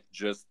nevarne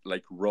just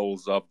like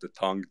rolls off the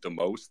tongue the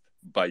most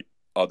by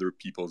other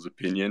people's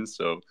opinions.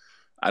 So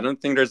I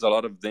don't think there's a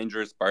lot of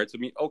dangerous parts of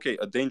me. Okay,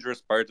 a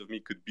dangerous part of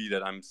me could be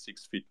that I'm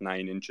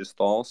 6'9"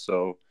 tall.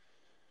 So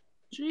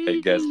Jeez.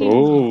 I guess.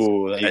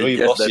 Oh,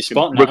 you've lost your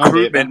spot now.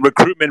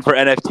 Recruitment for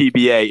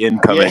NFTBA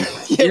incoming.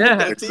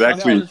 Yeah,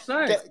 exactly.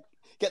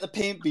 Get the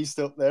paint beast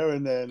up there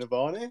and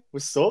Nirvana.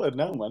 We're sorted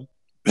now, man.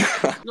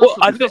 Well,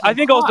 I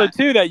think also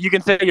too that you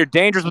can say you're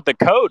dangerous with the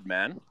code,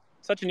 man.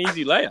 Such an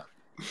easy layup.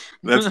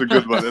 That's a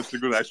good one.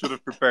 I should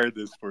have prepared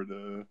this for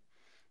the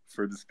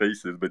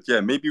spaces, but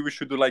yeah, maybe we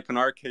should do like an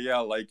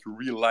RKL, like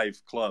real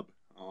life club.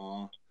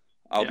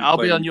 I'll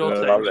be on your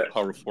team.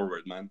 Power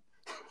forward, man.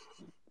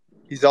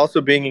 He's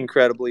also being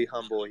incredibly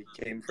humble. He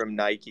came from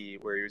Nike,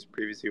 where he was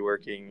previously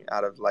working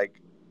out of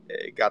like,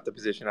 got the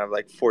position of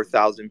like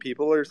 4,000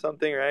 people or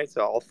something, right?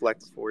 So I'll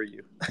flex for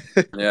you.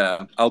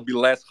 Yeah, I'll be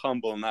less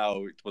humble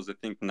now. It was, I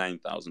think,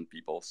 9,000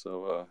 people.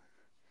 So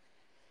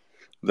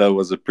that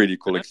was a pretty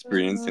cool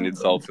experience in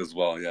itself as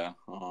well. Yeah.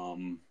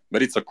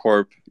 But it's a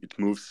corp. It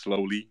moves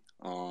slowly.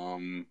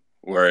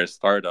 Whereas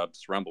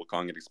startups,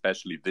 RumbleKong, and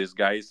especially these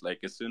guys, like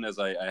as soon as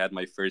I had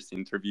my first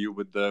interview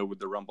with the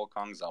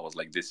RumbleKongs, I was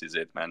like, this is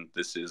it, man.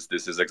 This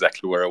is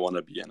exactly where I want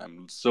to be, and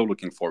I'm so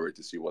looking forward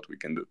to see what we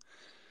can do.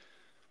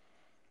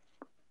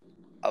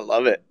 I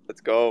love it. Let's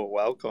go.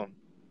 Welcome.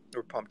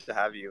 We're pumped to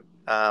have you.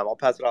 I'll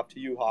pass it off to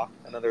you, Hawk,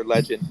 another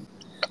legend.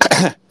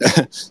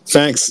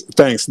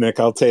 Thanks, Nick.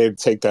 I'll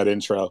take that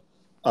intro.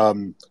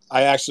 I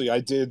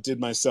did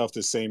myself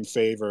the same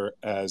favor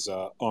as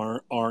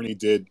Arnie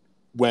did.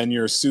 When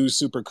you're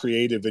super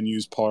creative and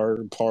use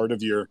part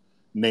of your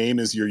name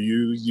as your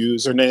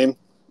username,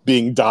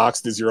 being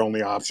doxed is your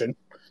only option.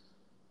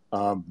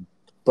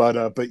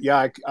 But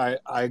yeah, I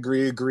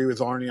agree with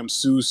Arnie. I'm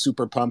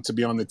super pumped to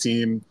be on the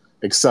team.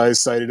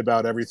 Excited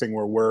about everything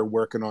we're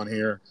working on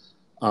here.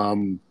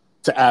 To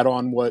add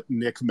on what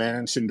Nick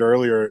mentioned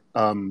earlier,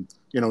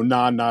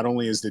 not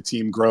only is the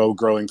team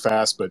growing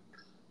fast, but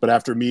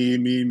after me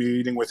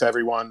meeting with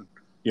everyone,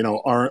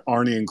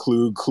 Arnie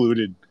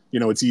included.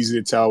 It's easy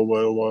to tell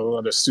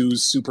what a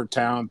super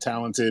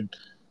talented,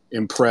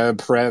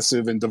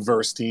 impressive, and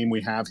diverse team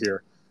we have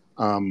here.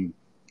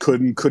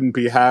 Couldn't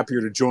be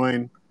happier to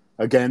join.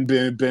 Again,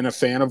 been a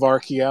fan of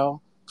RKL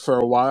for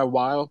a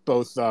while,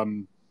 both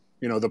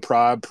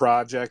the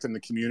project and the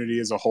community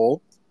as a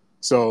whole.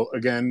 So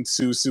again,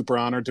 super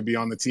honored to be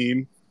on the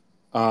team.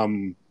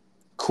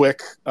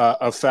 Quick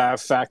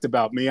fact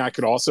about me: I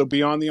could also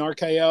be on the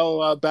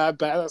RKL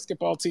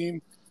basketball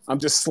team. I'm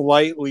just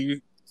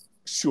slightly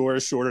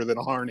shorter than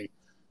Harney,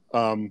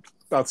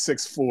 about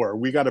 6'4".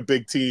 We got a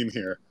big team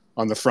here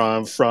on the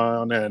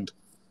front end.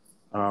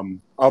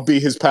 I'll be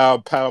his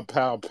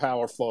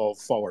powerful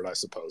forward, I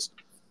suppose.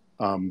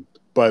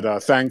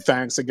 But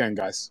thanks again,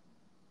 guys.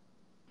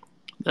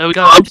 There we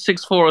go. I'm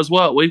 6'4" as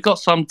well. We've got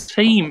some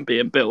team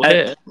being built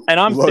here. And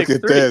I'm Look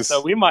at 6'3", this.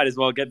 so we might as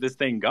well get this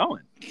thing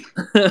going.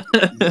 We've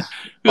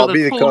I'll got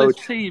be the the tallest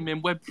coach. team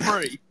in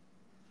Web3.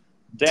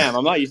 Damn,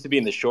 I'm not used to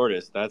being the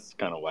shortest. That's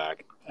kind of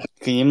whack.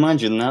 Can you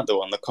imagine that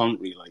though? On the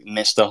contrary, like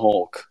Mr.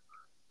 Hawk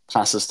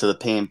passes to the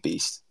Paint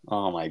Beast.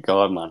 Oh my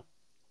god, man!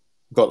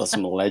 We've got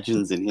some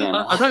legends in here.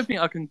 I don't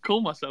think I can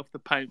call myself the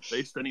Paint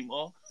Beast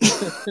anymore.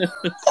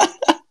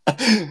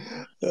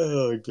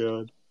 Oh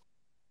god!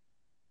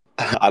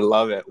 I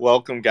love it.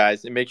 Welcome,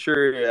 guys, and make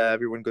sure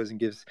everyone goes and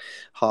gives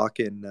Hawk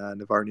and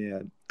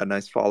Navarnia a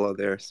nice follow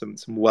there. Some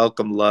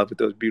welcome love with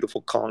those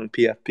beautiful Kong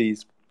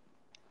PFPs.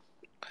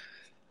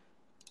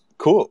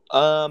 Cool.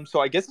 So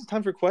I guess it's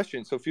time for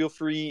questions. So feel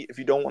free if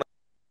you don't want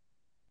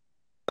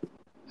to.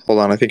 Hold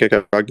on, I think I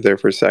got bugged there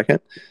for a second.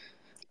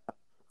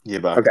 You're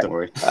back. Okay. Don't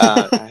worry.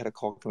 I had a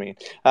call coming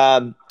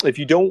in. If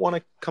you don't want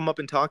to come up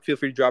and talk, feel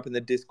free to drop in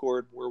the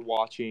Discord. We're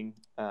watching,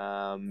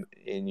 and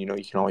you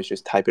can always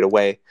just type it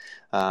away.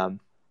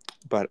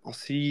 But I'll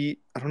see.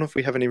 I don't know if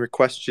we have any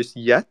requests just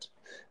yet,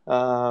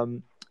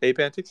 Ape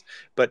Antics.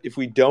 But if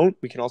we don't,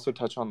 we can also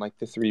touch on like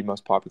the 3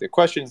 most popular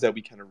questions that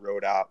we kind of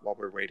wrote out while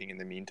we're waiting in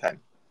the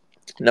meantime.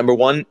 Number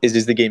 1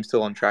 is the game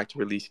still on track to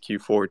release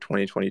Q4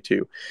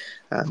 2022?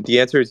 The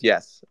answer is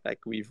yes. Like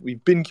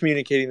we've been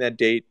communicating that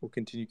date. We'll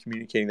continue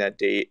communicating that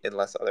date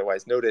unless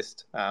otherwise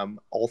noticed.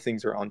 All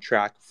things are on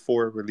track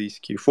for release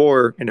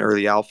Q4 in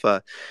early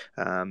alpha.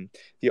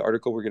 The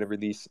article we're going to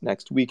release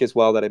next week as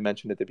well that I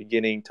mentioned at the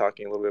beginning,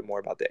 talking a little bit more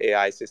about the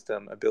AI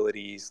system,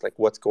 abilities, like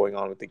what's going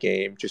on with the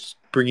game, just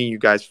bringing you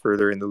guys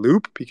further in the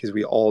loop because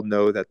we all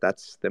know that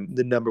that's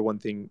the number one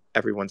thing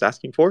everyone's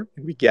asking for,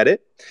 and we get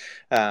it.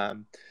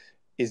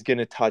 Is going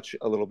to touch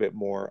a little bit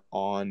more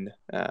on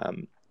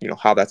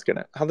how that's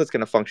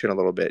gonna function a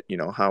little bit,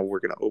 how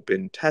we're gonna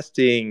open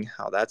testing,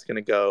 how that's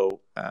gonna go,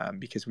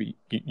 because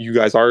you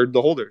guys are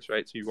the holders,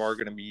 right? So you are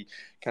gonna be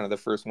kind of the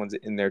first ones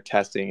in there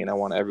testing, and I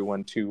want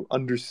everyone to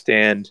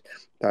understand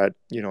that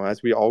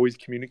as we always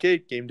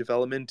communicate, game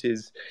development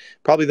is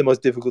probably the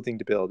most difficult thing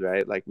to build,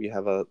 right? Like we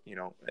have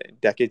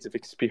decades of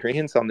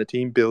experience on the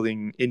team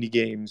building indie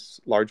games,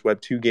 large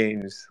Web 2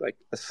 games, like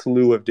a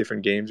slew of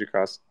different games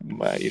across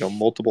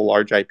multiple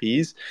large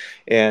IPs,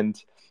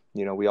 and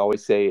we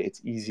always say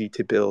it's easy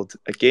to build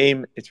a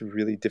game. It's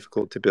really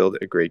difficult to build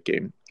a great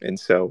game. And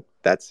so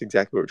that's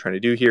exactly what we're trying to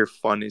do here.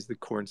 Fun is the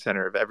core and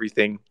center of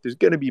everything. There's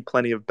going to be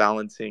plenty of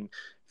balancing,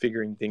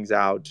 figuring things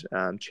out,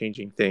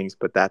 changing things.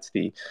 But that's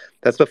the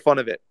fun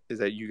of it, is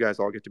that you guys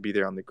all get to be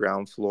there on the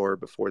ground floor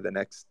before the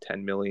next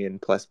 10 million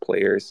plus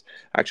players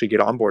actually get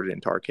onboarded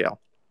into RKL.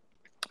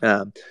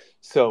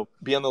 So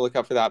be on the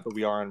lookout for that, but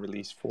we are on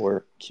release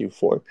for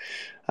Q4.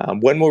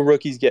 When will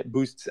rookies get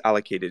boosts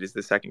allocated is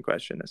the second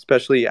question,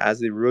 especially as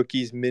the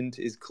rookies mint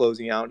is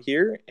closing out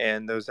here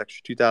and those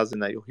extra 2,000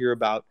 that you'll hear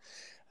about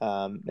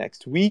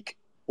next week.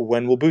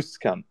 When will boosts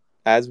come?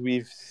 As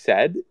we've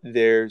said,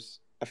 there's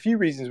a few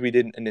reasons we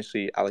didn't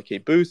initially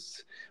allocate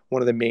boosts.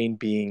 One of the main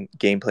being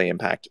gameplay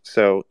impact.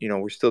 So,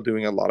 we're still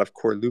doing a lot of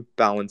core loop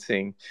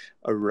balancing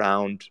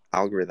around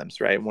algorithms,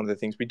 right? One of the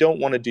things we don't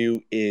want to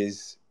do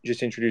is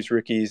just introduce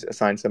rookies,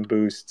 assign some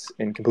boosts,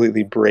 and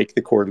completely break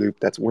the core loop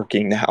that's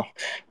working now,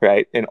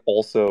 right? And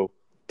also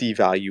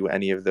devalue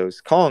any of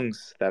those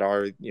Kongs that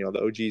are,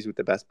 the OGs with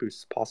the best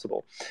boosts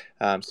possible.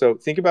 So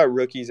think about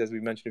rookies, as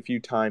we've mentioned a few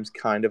times,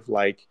 kind of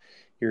like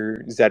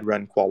your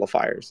Z-Run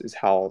qualifiers is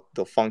how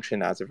they'll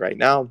function as of right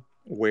now,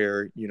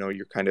 where,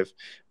 you're kind of,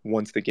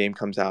 once the game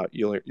comes out,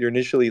 you're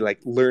initially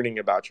like learning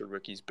about your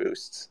rookies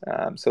boosts.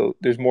 So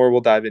there's more we'll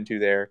dive into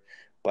there,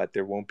 but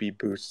there won't be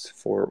boosts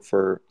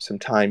for some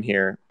time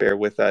here. Bear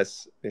with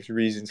us. There's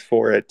reasons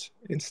for it.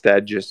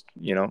 Instead, just,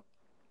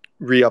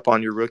 re-up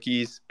on your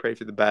rookies. Pray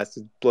for the best.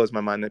 It blows my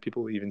mind that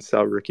people even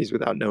sell rookies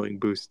without knowing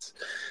boosts.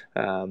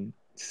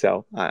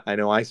 So I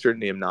know I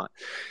certainly am not.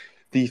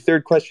 The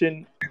third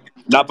question.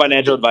 Not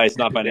financial advice.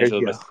 Not financial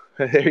advice.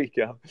 There you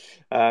go.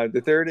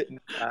 The third.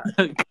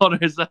 Connor,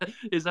 is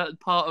that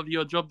part of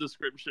your job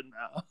description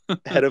now?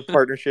 Head of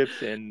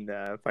partnerships and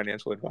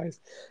financial advice.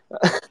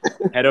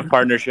 Head of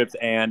partnerships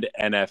and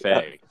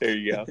NFA. There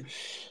you go.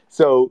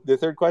 So the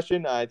third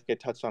question, I think I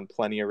touched on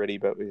plenty already,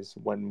 but is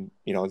when,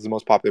 is the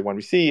most popular one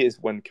we see is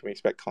when can we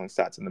expect Kong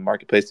stats in the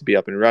marketplace to be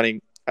up and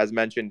running? As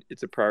mentioned,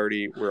 it's a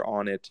priority. We're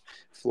on it.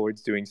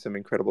 Floyd's doing some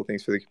incredible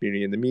things for the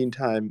community in the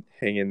meantime.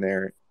 Hang in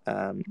there.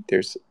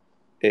 There's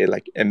a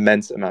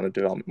immense amount of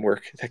development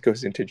work that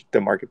goes into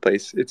the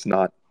marketplace. It's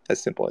not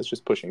as simple as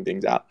just pushing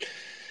things out.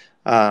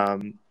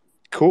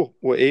 Cool.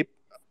 Well, Ape,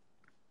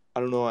 I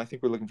don't know. I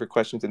think we're looking for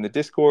questions in the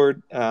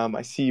Discord.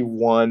 I see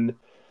one.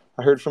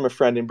 I heard from a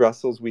friend in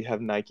Brussels we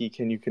have Nike.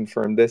 Can you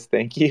confirm this?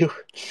 Thank you.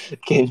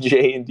 Can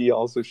J and D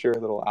also share a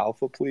little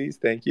alpha, please?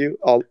 Thank you.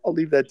 I'll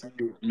leave that to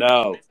you.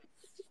 No.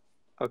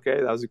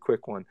 Okay, that was a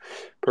quick one.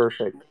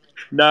 Perfect.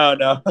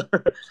 No.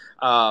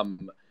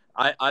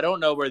 I don't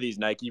know where these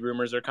Nike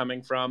rumors are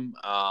coming from.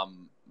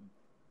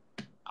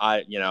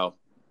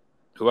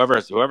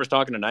 whoever's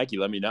talking to Nike,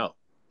 let me know,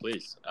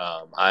 please.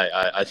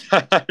 I'd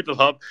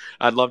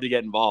love to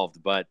get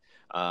involved, but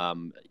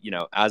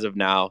as of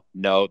now,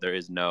 no, there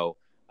is no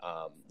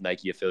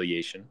Nike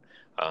affiliation,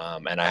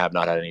 and I have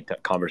not had any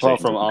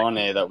conversations Apart from with Arne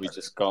Nike. that we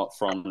just got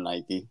from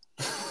Nike.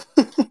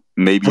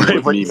 Maybe it was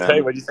What'd me, you say?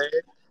 man. What'd you say?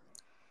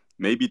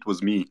 Maybe it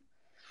was me.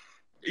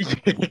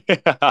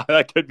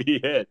 That could be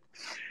it.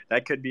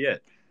 That could be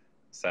it.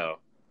 So,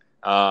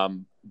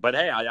 but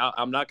hey,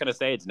 I'm not going to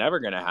say it's never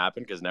going to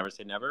happen because never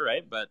say never,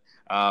 right? But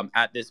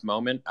at this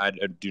moment, I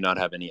do not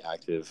have any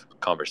active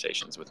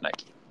conversations with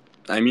Nike.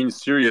 I mean,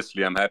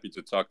 seriously, I'm happy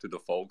to talk to the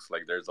folks.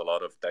 Like, there's a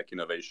lot of tech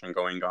innovation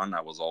going on. I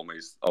was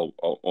almost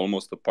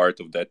a part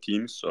of that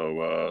team.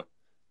 So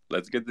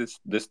let's get this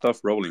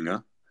stuff rolling, huh?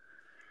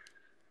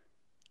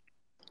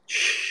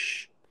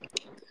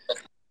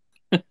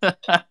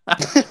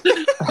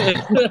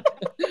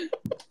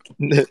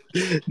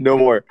 No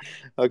more.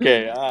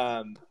 Okay.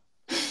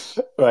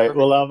 Right.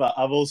 Well,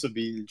 I've also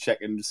been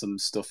checking some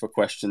stuff for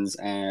questions.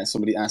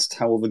 Somebody asked,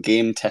 how will the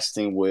game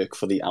testing work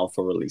for the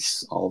alpha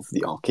release of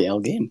the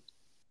RKL game?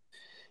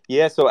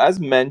 Yeah, so as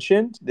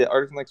mentioned, the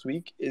article next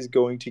week is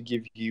going to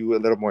give you a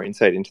little more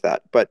insight into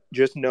that. But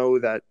just know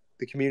that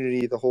the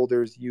community, the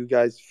holders, you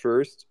guys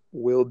first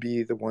will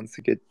be the ones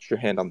to get your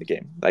hand on the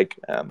game. Like,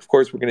 of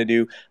course, we're going to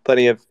do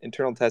plenty of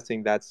internal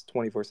testing. That's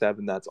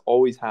 24/7. That's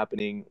always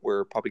happening.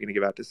 We're probably going to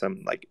give out to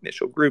some like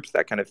initial groups,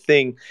 that kind of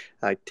thing,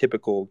 like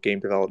typical game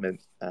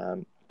development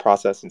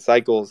process and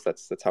cycles.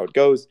 That's how it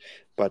goes.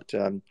 But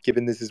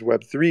given this is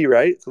Web3,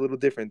 right, it's a little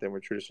different than we're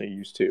traditionally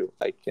used to.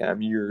 Like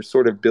you're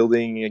sort of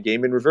building a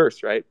game in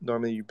reverse, right?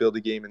 Normally you build a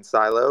game in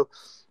silo,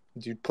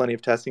 do plenty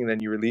of testing, and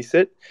then you release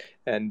it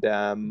and,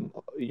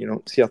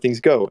 see how things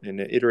go and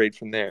iterate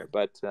from there.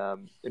 But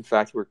in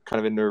fact, we're kind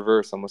of in the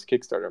reverse, almost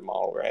Kickstarter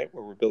model, right,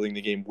 where we're building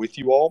the game with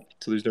you all.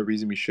 So there's no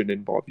reason we shouldn't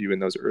involve you in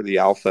those early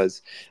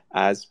alphas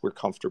as we're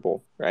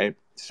comfortable, right?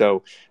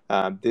 So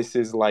this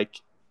is like,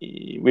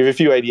 we have a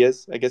few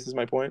ideas, I guess is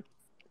my point.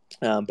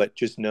 But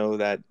just know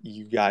that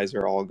you guys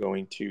are all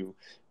going to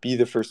be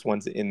the first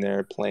ones in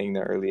there playing the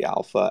early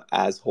alpha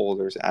as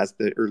holders, as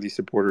the early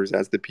supporters,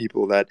 as the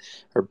people that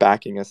are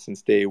backing us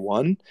since day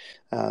one.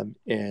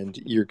 And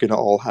you're going to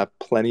all have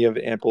plenty of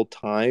ample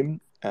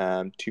time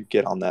to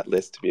get on that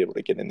list to be able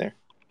to get in there.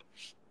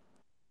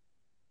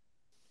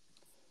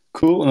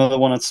 Cool. Another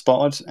one I'd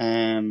spotted.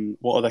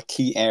 What other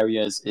key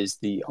areas is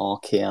the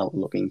RKL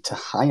looking to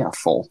hire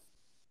for?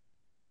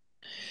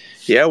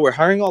 Yeah, we're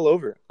hiring all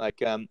over.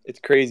 Like, it's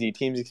crazy.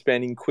 Teams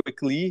expanding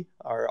quickly.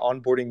 Our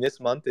onboarding this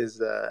month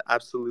is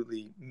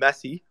absolutely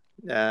messy.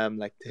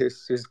 Like,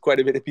 there's quite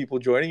a bit of people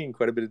joining in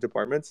quite a bit of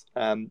departments.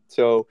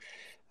 So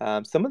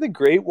some of the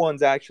great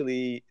ones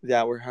actually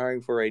that we're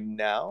hiring for right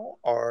now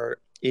are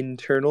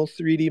internal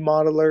 3D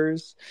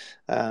modelers,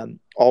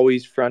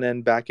 always front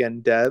end, back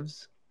end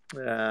devs.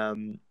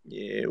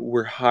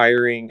 We're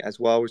hiring as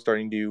well. We're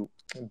starting to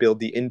build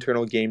the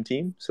internal game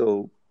team.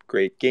 So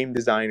great game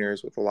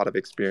designers with a lot of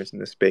experience in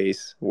the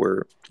space.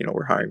 We're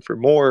hiring for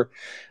more,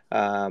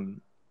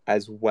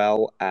 as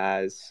well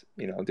as,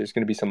 there's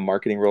going to be some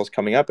marketing roles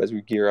coming up as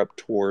we gear up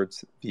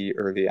towards the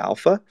early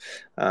alpha,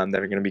 that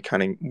are going to be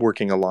kind of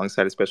working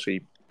alongside,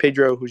 especially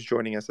Pedro, who's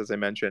joining us, as I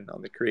mentioned,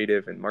 on the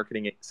creative and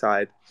marketing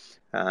side.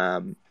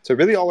 So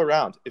really all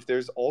around. If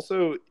there's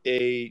also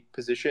a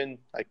position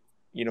like,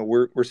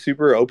 we're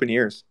super open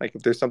ears. Like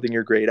if there's something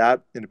you're great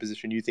at in a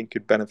position you think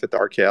could benefit the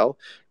RKL,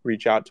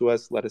 reach out to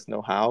us. Let us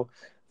know how.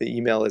 The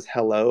email is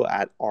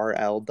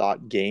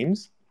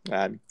hello@rl.games.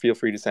 Feel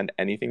free to send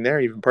anything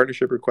there, even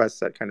partnership requests,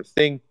 that kind of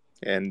thing.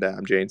 And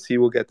JNC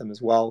will get them as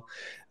well.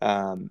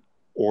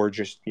 Or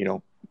just,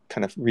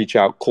 kind of reach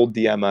out, cold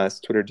DM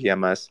us, Twitter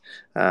DM us.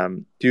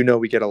 Do know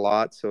we get a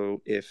lot.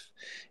 So if,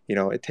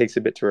 it takes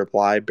a bit to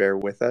reply, bear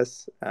with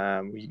us.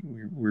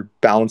 We're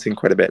balancing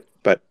quite a bit,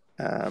 but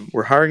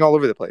we're hiring all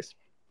over the place.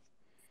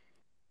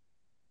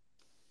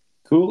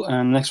 Cool.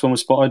 Next one we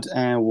spotted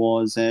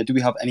was, do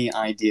we have any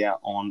idea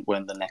on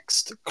when the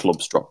next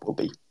clubs drop will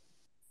be?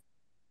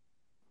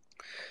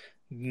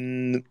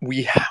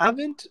 We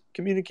haven't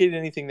communicated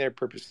anything there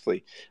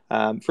purposefully,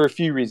 for a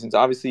few reasons.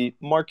 Obviously,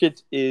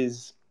 market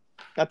is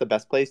not the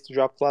best place to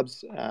drop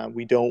clubs.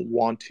 We don't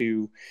want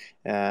to,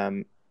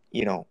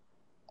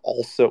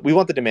 also, we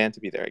want the demand to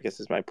be there, I guess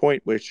is my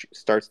point, which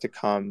starts to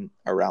come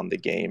around the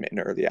game in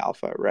early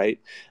alpha, right?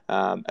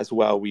 As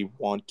well, we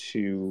want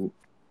to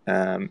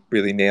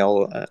really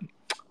nail a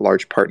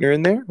large partner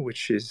in there,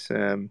 which is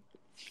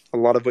a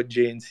lot of what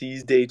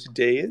JNC's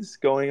day-to-day is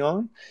going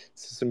on.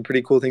 So some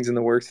pretty cool things in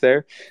the works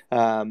there,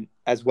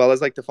 as well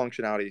as like the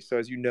functionality. So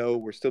as you know,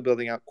 we're still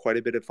building out quite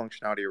a bit of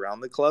functionality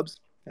around the clubs.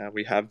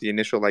 We have the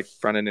initial like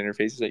front-end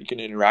interfaces that you can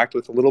interact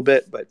with a little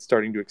bit, but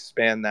starting to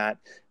expand that,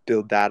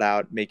 build that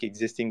out, make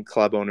existing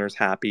club owners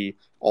happy,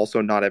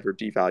 also not ever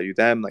devalue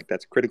them. Like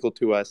that's critical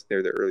to us.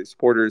 They're the early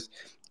supporters,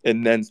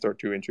 and then start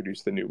to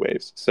introduce the new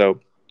waves. So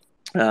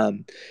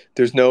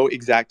There's no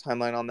exact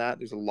timeline on that.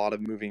 There's a lot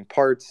of moving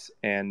parts,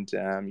 and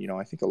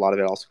I think a lot of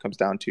it also comes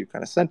down to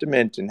kind of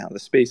sentiment and how the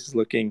space is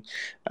looking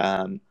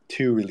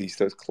to release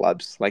those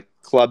clubs. Like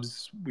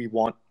clubs, we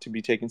want to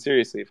be taken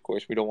seriously. Of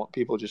course, we don't want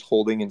people just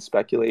holding and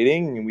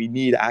speculating, and we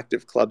need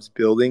active clubs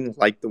building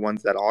like the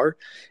ones that are,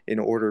 in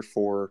order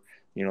for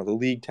the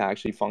league to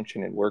actually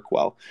function and work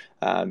well.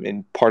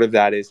 And part of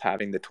that is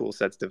having the tool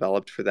sets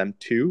developed for them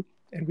too.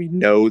 And we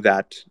know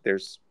that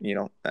there's,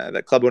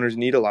 that club owners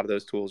need a lot of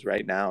those tools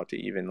right now to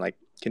even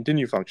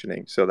continue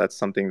functioning. So that's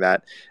something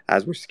that,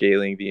 as we're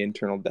scaling the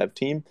internal dev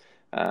team,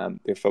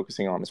 they're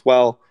focusing on as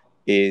well.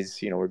 Is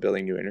we're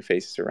building new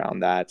interfaces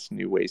around that,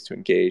 new ways to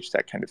engage,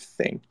 that kind of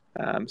thing.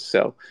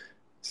 So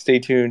stay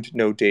tuned.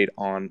 No date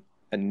on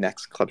a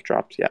next club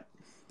drop yet.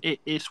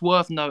 It's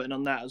worth noting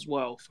on that as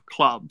well for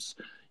clubs.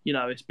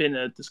 It's been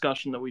a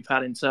discussion that we've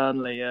had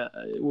internally.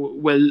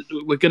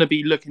 We're going to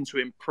be looking to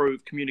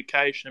improve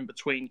communication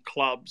between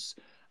clubs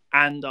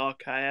and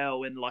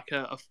RKL in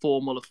a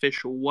formal,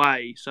 official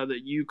way, so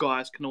that you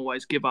guys can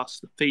always give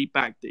us the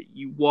feedback that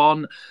you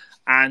want,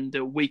 and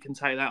we can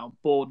take that on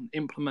board and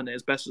implement it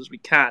as best as we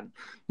can.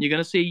 You're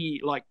going to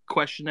see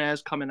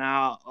questionnaires coming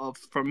out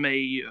from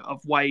me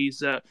of ways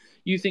that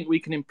you think we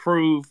can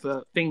improve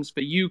things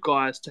for you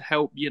guys to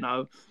help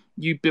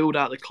you build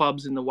out the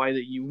clubs in the way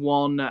that you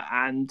want,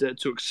 and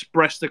to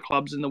express the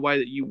clubs in the way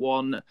that you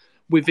want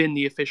within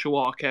the official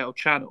RKL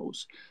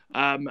channels,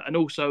 and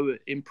also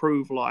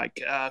improve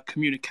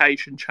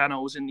communication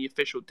channels in the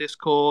official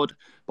Discord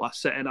by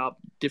setting up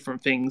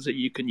different things that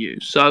you can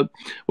use. So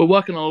we're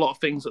working on a lot of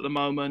things at the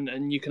moment,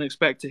 and you can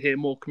expect to hear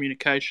more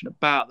communication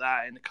about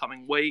that in the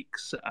coming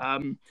weeks.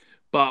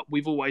 But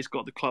we've always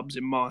got the clubs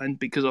in mind,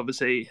 because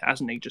obviously,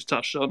 as Nick just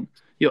touched on,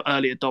 you're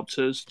early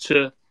adopters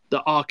to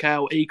the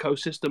RKL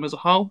ecosystem as a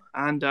whole,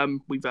 and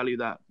we value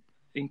that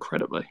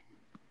incredibly.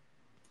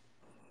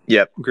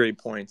 Yep, great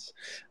points.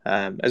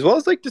 As well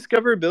as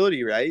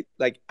discoverability, right?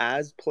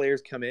 As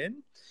players come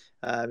in,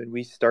 and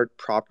we start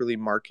properly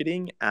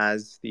marketing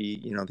as the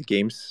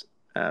game's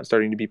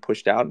starting to be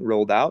pushed out and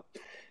rolled out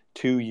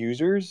to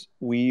users,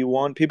 we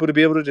want people to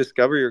be able to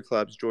discover your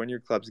clubs, join your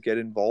clubs, get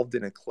involved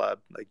in a club,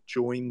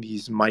 join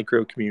these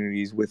micro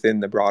communities within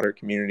the broader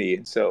community.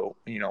 And so,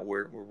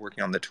 we're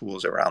working on the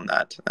tools around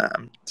that.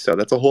 So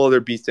that's a whole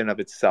other beast in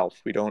of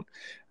itself. We don't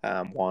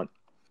want,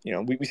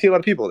 we see a lot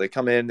of people, they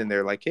come in and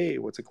they're like, hey,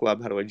 what's a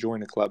club? How do I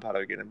join a club? How do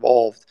I get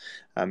involved?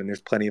 And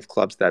there's plenty of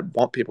clubs that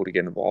want people to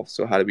get involved.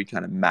 So how do we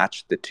kind of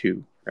match the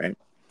two, right?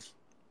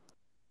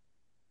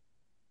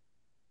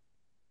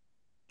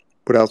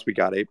 What else we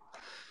got, Abe?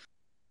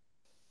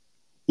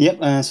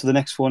 Yep, so the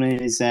next one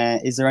is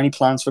there any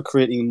plans for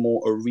creating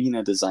more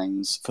arena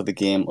designs for the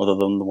game other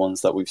than the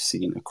ones that we've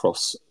seen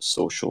across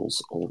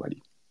socials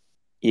already?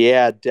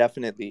 Yeah,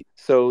 definitely.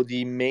 So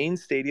the main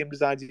stadium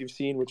designs you've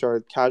seen, which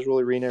are casual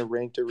arena,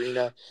 ranked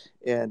arena,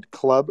 and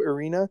club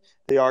arena,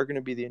 they are going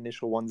to be the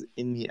initial ones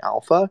in the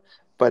alpha,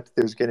 but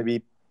there's going to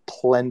be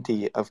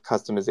plenty of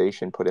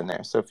customization put in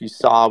there. So if you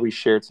saw, we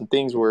shared some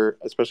things where,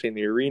 especially in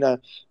the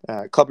arena,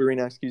 club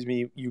arena,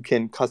 you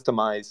can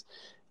customize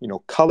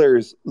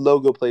colors,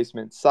 logo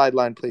placements,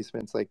 sideline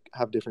placements,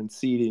 have different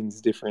seatings,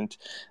 different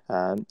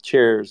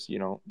chairs,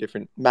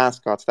 different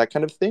mascots, that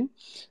kind of thing.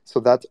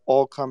 So that's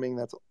all coming.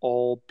 That's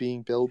all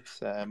being built.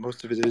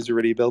 Most of it is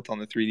already built on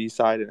the 3D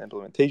side and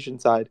implementation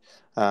side.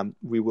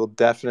 We will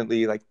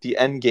definitely, the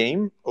end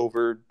game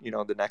over,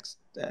 the next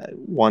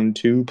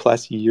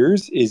 1-2+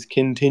 years is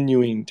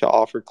continuing to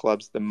offer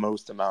clubs the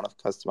most amount of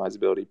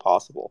customizability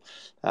possible.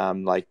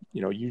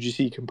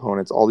 UGC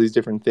components, all these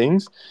different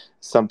things,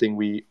 something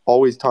we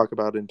always talk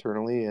about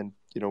internally. And,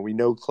 we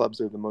know clubs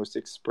are the most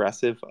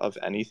expressive of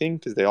anything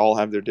because they all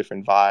have their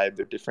different vibe,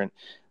 their different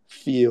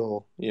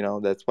feel.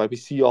 That's why we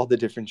see all the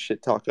different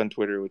shit talk on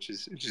Twitter, which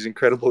is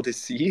incredible to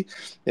see.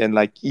 And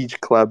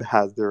each club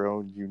has their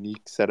own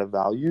unique set of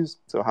values.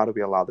 So how do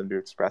we allow them to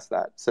express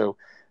that? So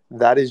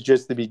that is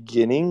just the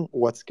beginning,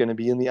 what's going to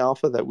be in the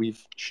alpha that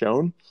we've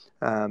shown.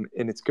 And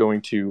it's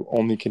going to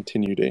only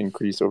continue to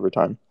increase over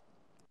time.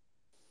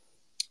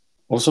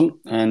 Awesome.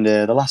 And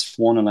the last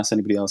one, unless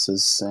anybody else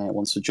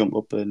wants to jump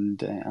up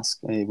and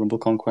ask a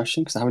RumbleCon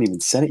question, because I haven't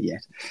even said it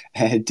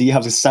yet. Do you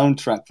have a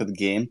soundtrack for the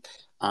game?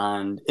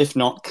 And if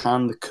not,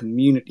 can the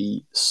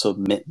community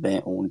submit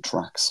their own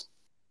tracks?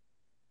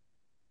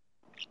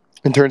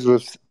 In terms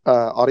of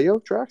audio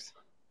tracks?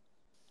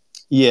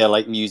 Yeah,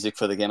 music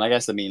for the game. I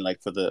guess I mean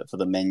for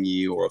the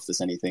menu, or if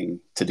there's anything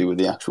to do with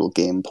the actual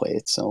gameplay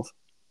itself.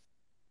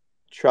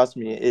 Trust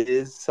me, it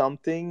is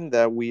something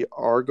that we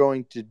are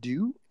going to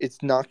do.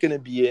 It's not going to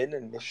be in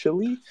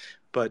initially,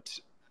 but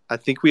I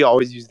think we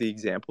always use the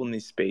example in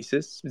these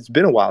spaces. It's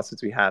been a while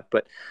since we have,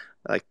 but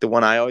the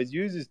one I always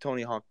use is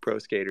Tony Hawk Pro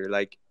Skater.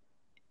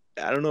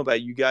 I don't know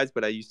about you guys,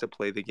 but I used to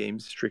play the game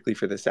strictly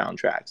for the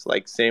soundtracks.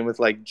 Same with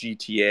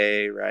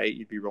GTA, right?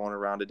 You'd be rolling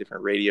around to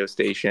different radio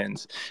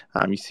stations.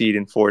 You see it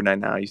in Fortnite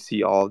now. You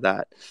see all of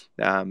that.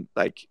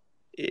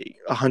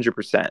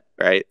 100%,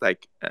 right?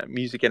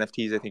 Music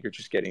NFTs, I think, are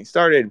just getting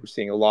started. We're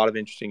seeing a lot of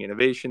interesting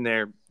innovation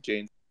there.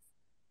 Jane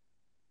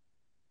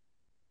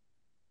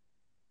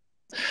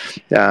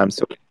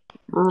So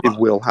it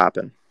will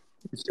happen.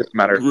 It's just a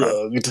matter of time.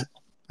 Rugged.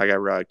 I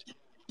got rugged.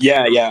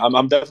 Yeah.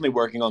 I'm definitely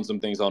working on some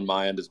things on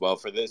my end as well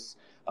for this,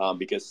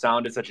 because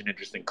sound is such an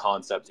interesting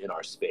concept in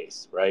our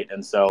space, right?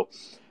 And so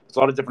there's a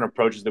lot of different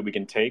approaches that we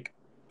can take,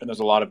 and there's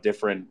a lot of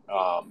different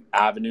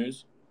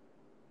avenues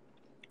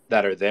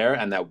that are there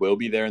and that will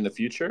be there in the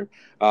future.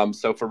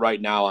 So for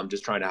right now, I'm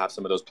just trying to have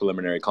some of those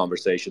preliminary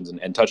conversations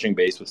and touching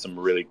base with some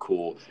really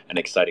cool and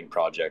exciting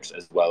projects,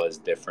 as well as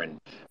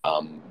different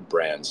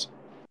brands.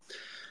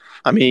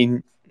 I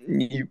mean,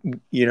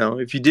 you know,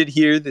 if you did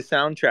hear the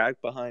soundtrack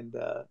behind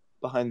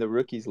the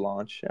Rookies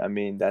launch, I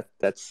mean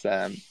that's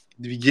the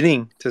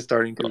beginning to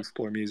starting to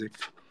explore music.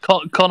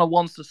 Connor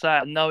wants to say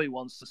it. I know he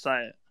wants to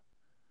say it.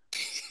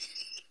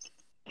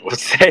 Well,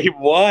 say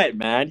what,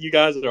 man? You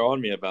guys are on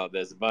me about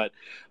this, but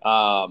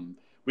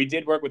we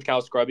did work with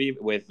Cal Scrubby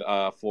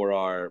for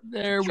our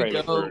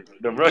trailer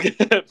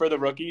for the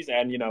rookies,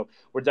 and you know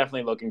we're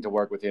definitely looking to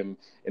work with him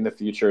in the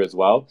future as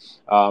well.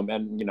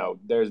 And you know,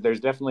 there's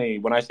definitely,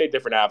 when I say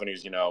different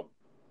avenues, you know,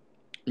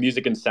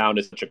 music and sound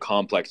is such a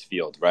complex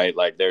field, right?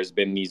 Like there's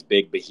been these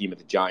big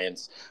behemoth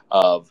giants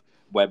of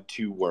Web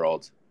 2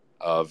 world,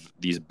 of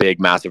these big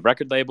massive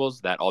record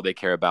labels that all they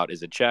care about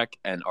is a check,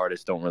 and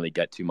artists don't really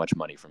get too much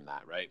money from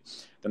that, right?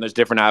 Then there's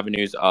different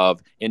avenues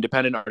of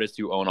independent artists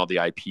who own all the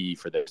IP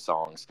for their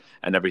songs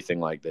and everything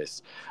like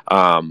this.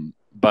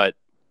 But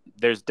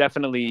there's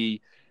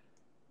definitely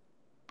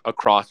a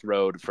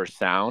crossroad for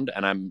sound,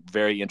 and I'm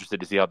very interested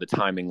to see how the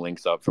timing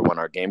links up for when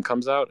our game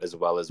comes out, as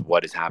well as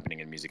what is happening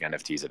in music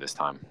NFTs at this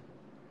time.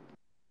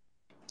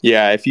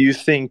 Yeah, if you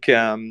think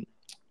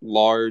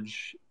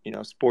large, you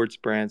know, sports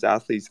brands,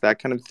 athletes,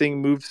 that kind of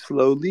thing moves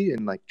slowly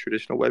in like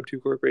traditional Web 2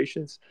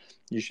 corporations,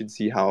 you should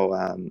see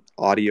how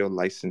audio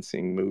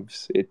licensing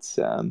moves. It's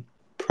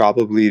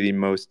probably the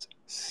most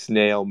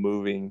snail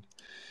moving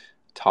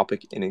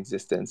topic in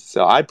existence.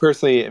 So I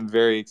personally am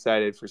very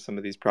excited for some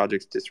of these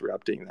projects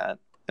disrupting that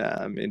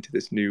into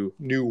this new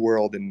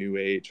world and new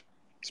age.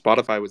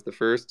 Spotify was the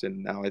first,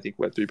 and now I think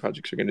Web3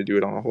 projects are going to do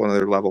it on a whole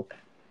other level.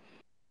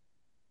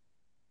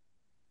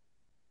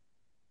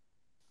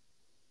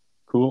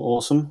 Cool,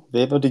 awesome.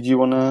 Weber, did you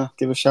want to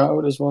give a shout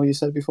out as well, you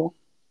said before?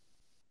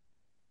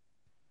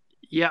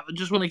 Yeah, I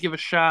just want to give a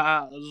shout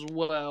out as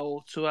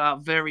well to our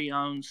very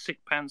own Sick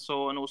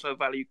Pencil and also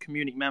valued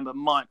community member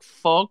Mike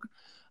Fogg.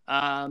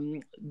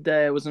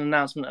 There was an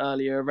announcement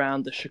earlier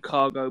around the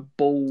Chicago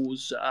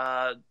Bulls.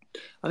 I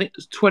think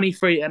there's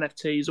 23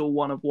 NFTs, all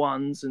one of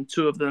ones, and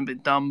 2 of them have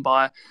been done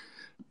by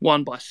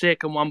one by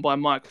Sick and one by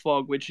Mike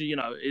Fogg, which, you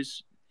know,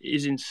 is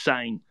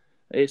insane.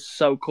 It's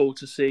so cool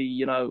to see,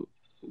 you know,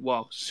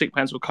 well, Sick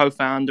Pencil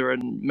co-founder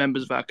and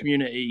members of our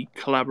community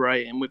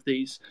collaborating with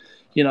these,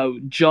 you know,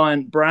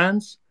 giant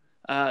brands.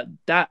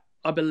 That,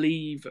 I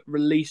believe,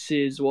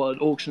 releases, an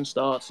auction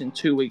starts in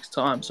 2 weeks'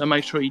 time. So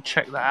make sure you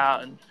check that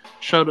out and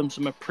show them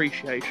some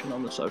appreciation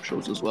on the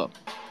socials as well.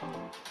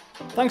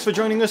 Thanks for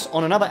joining us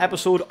on another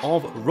episode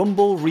of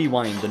Rumble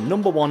Rewind, the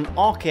 #1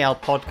 RKL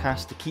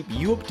podcast to keep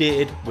you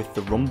updated with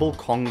the Rumble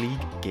Kong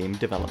League game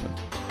development.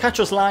 Catch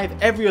us live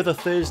every other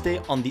Thursday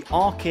on the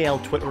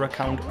RKL Twitter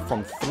account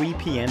from 3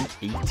 PM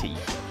ET.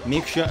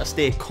 Make sure to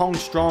stay Kong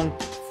strong,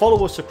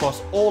 follow us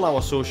across all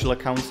our social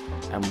accounts,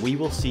 and we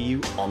will see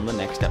you on the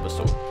next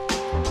episode.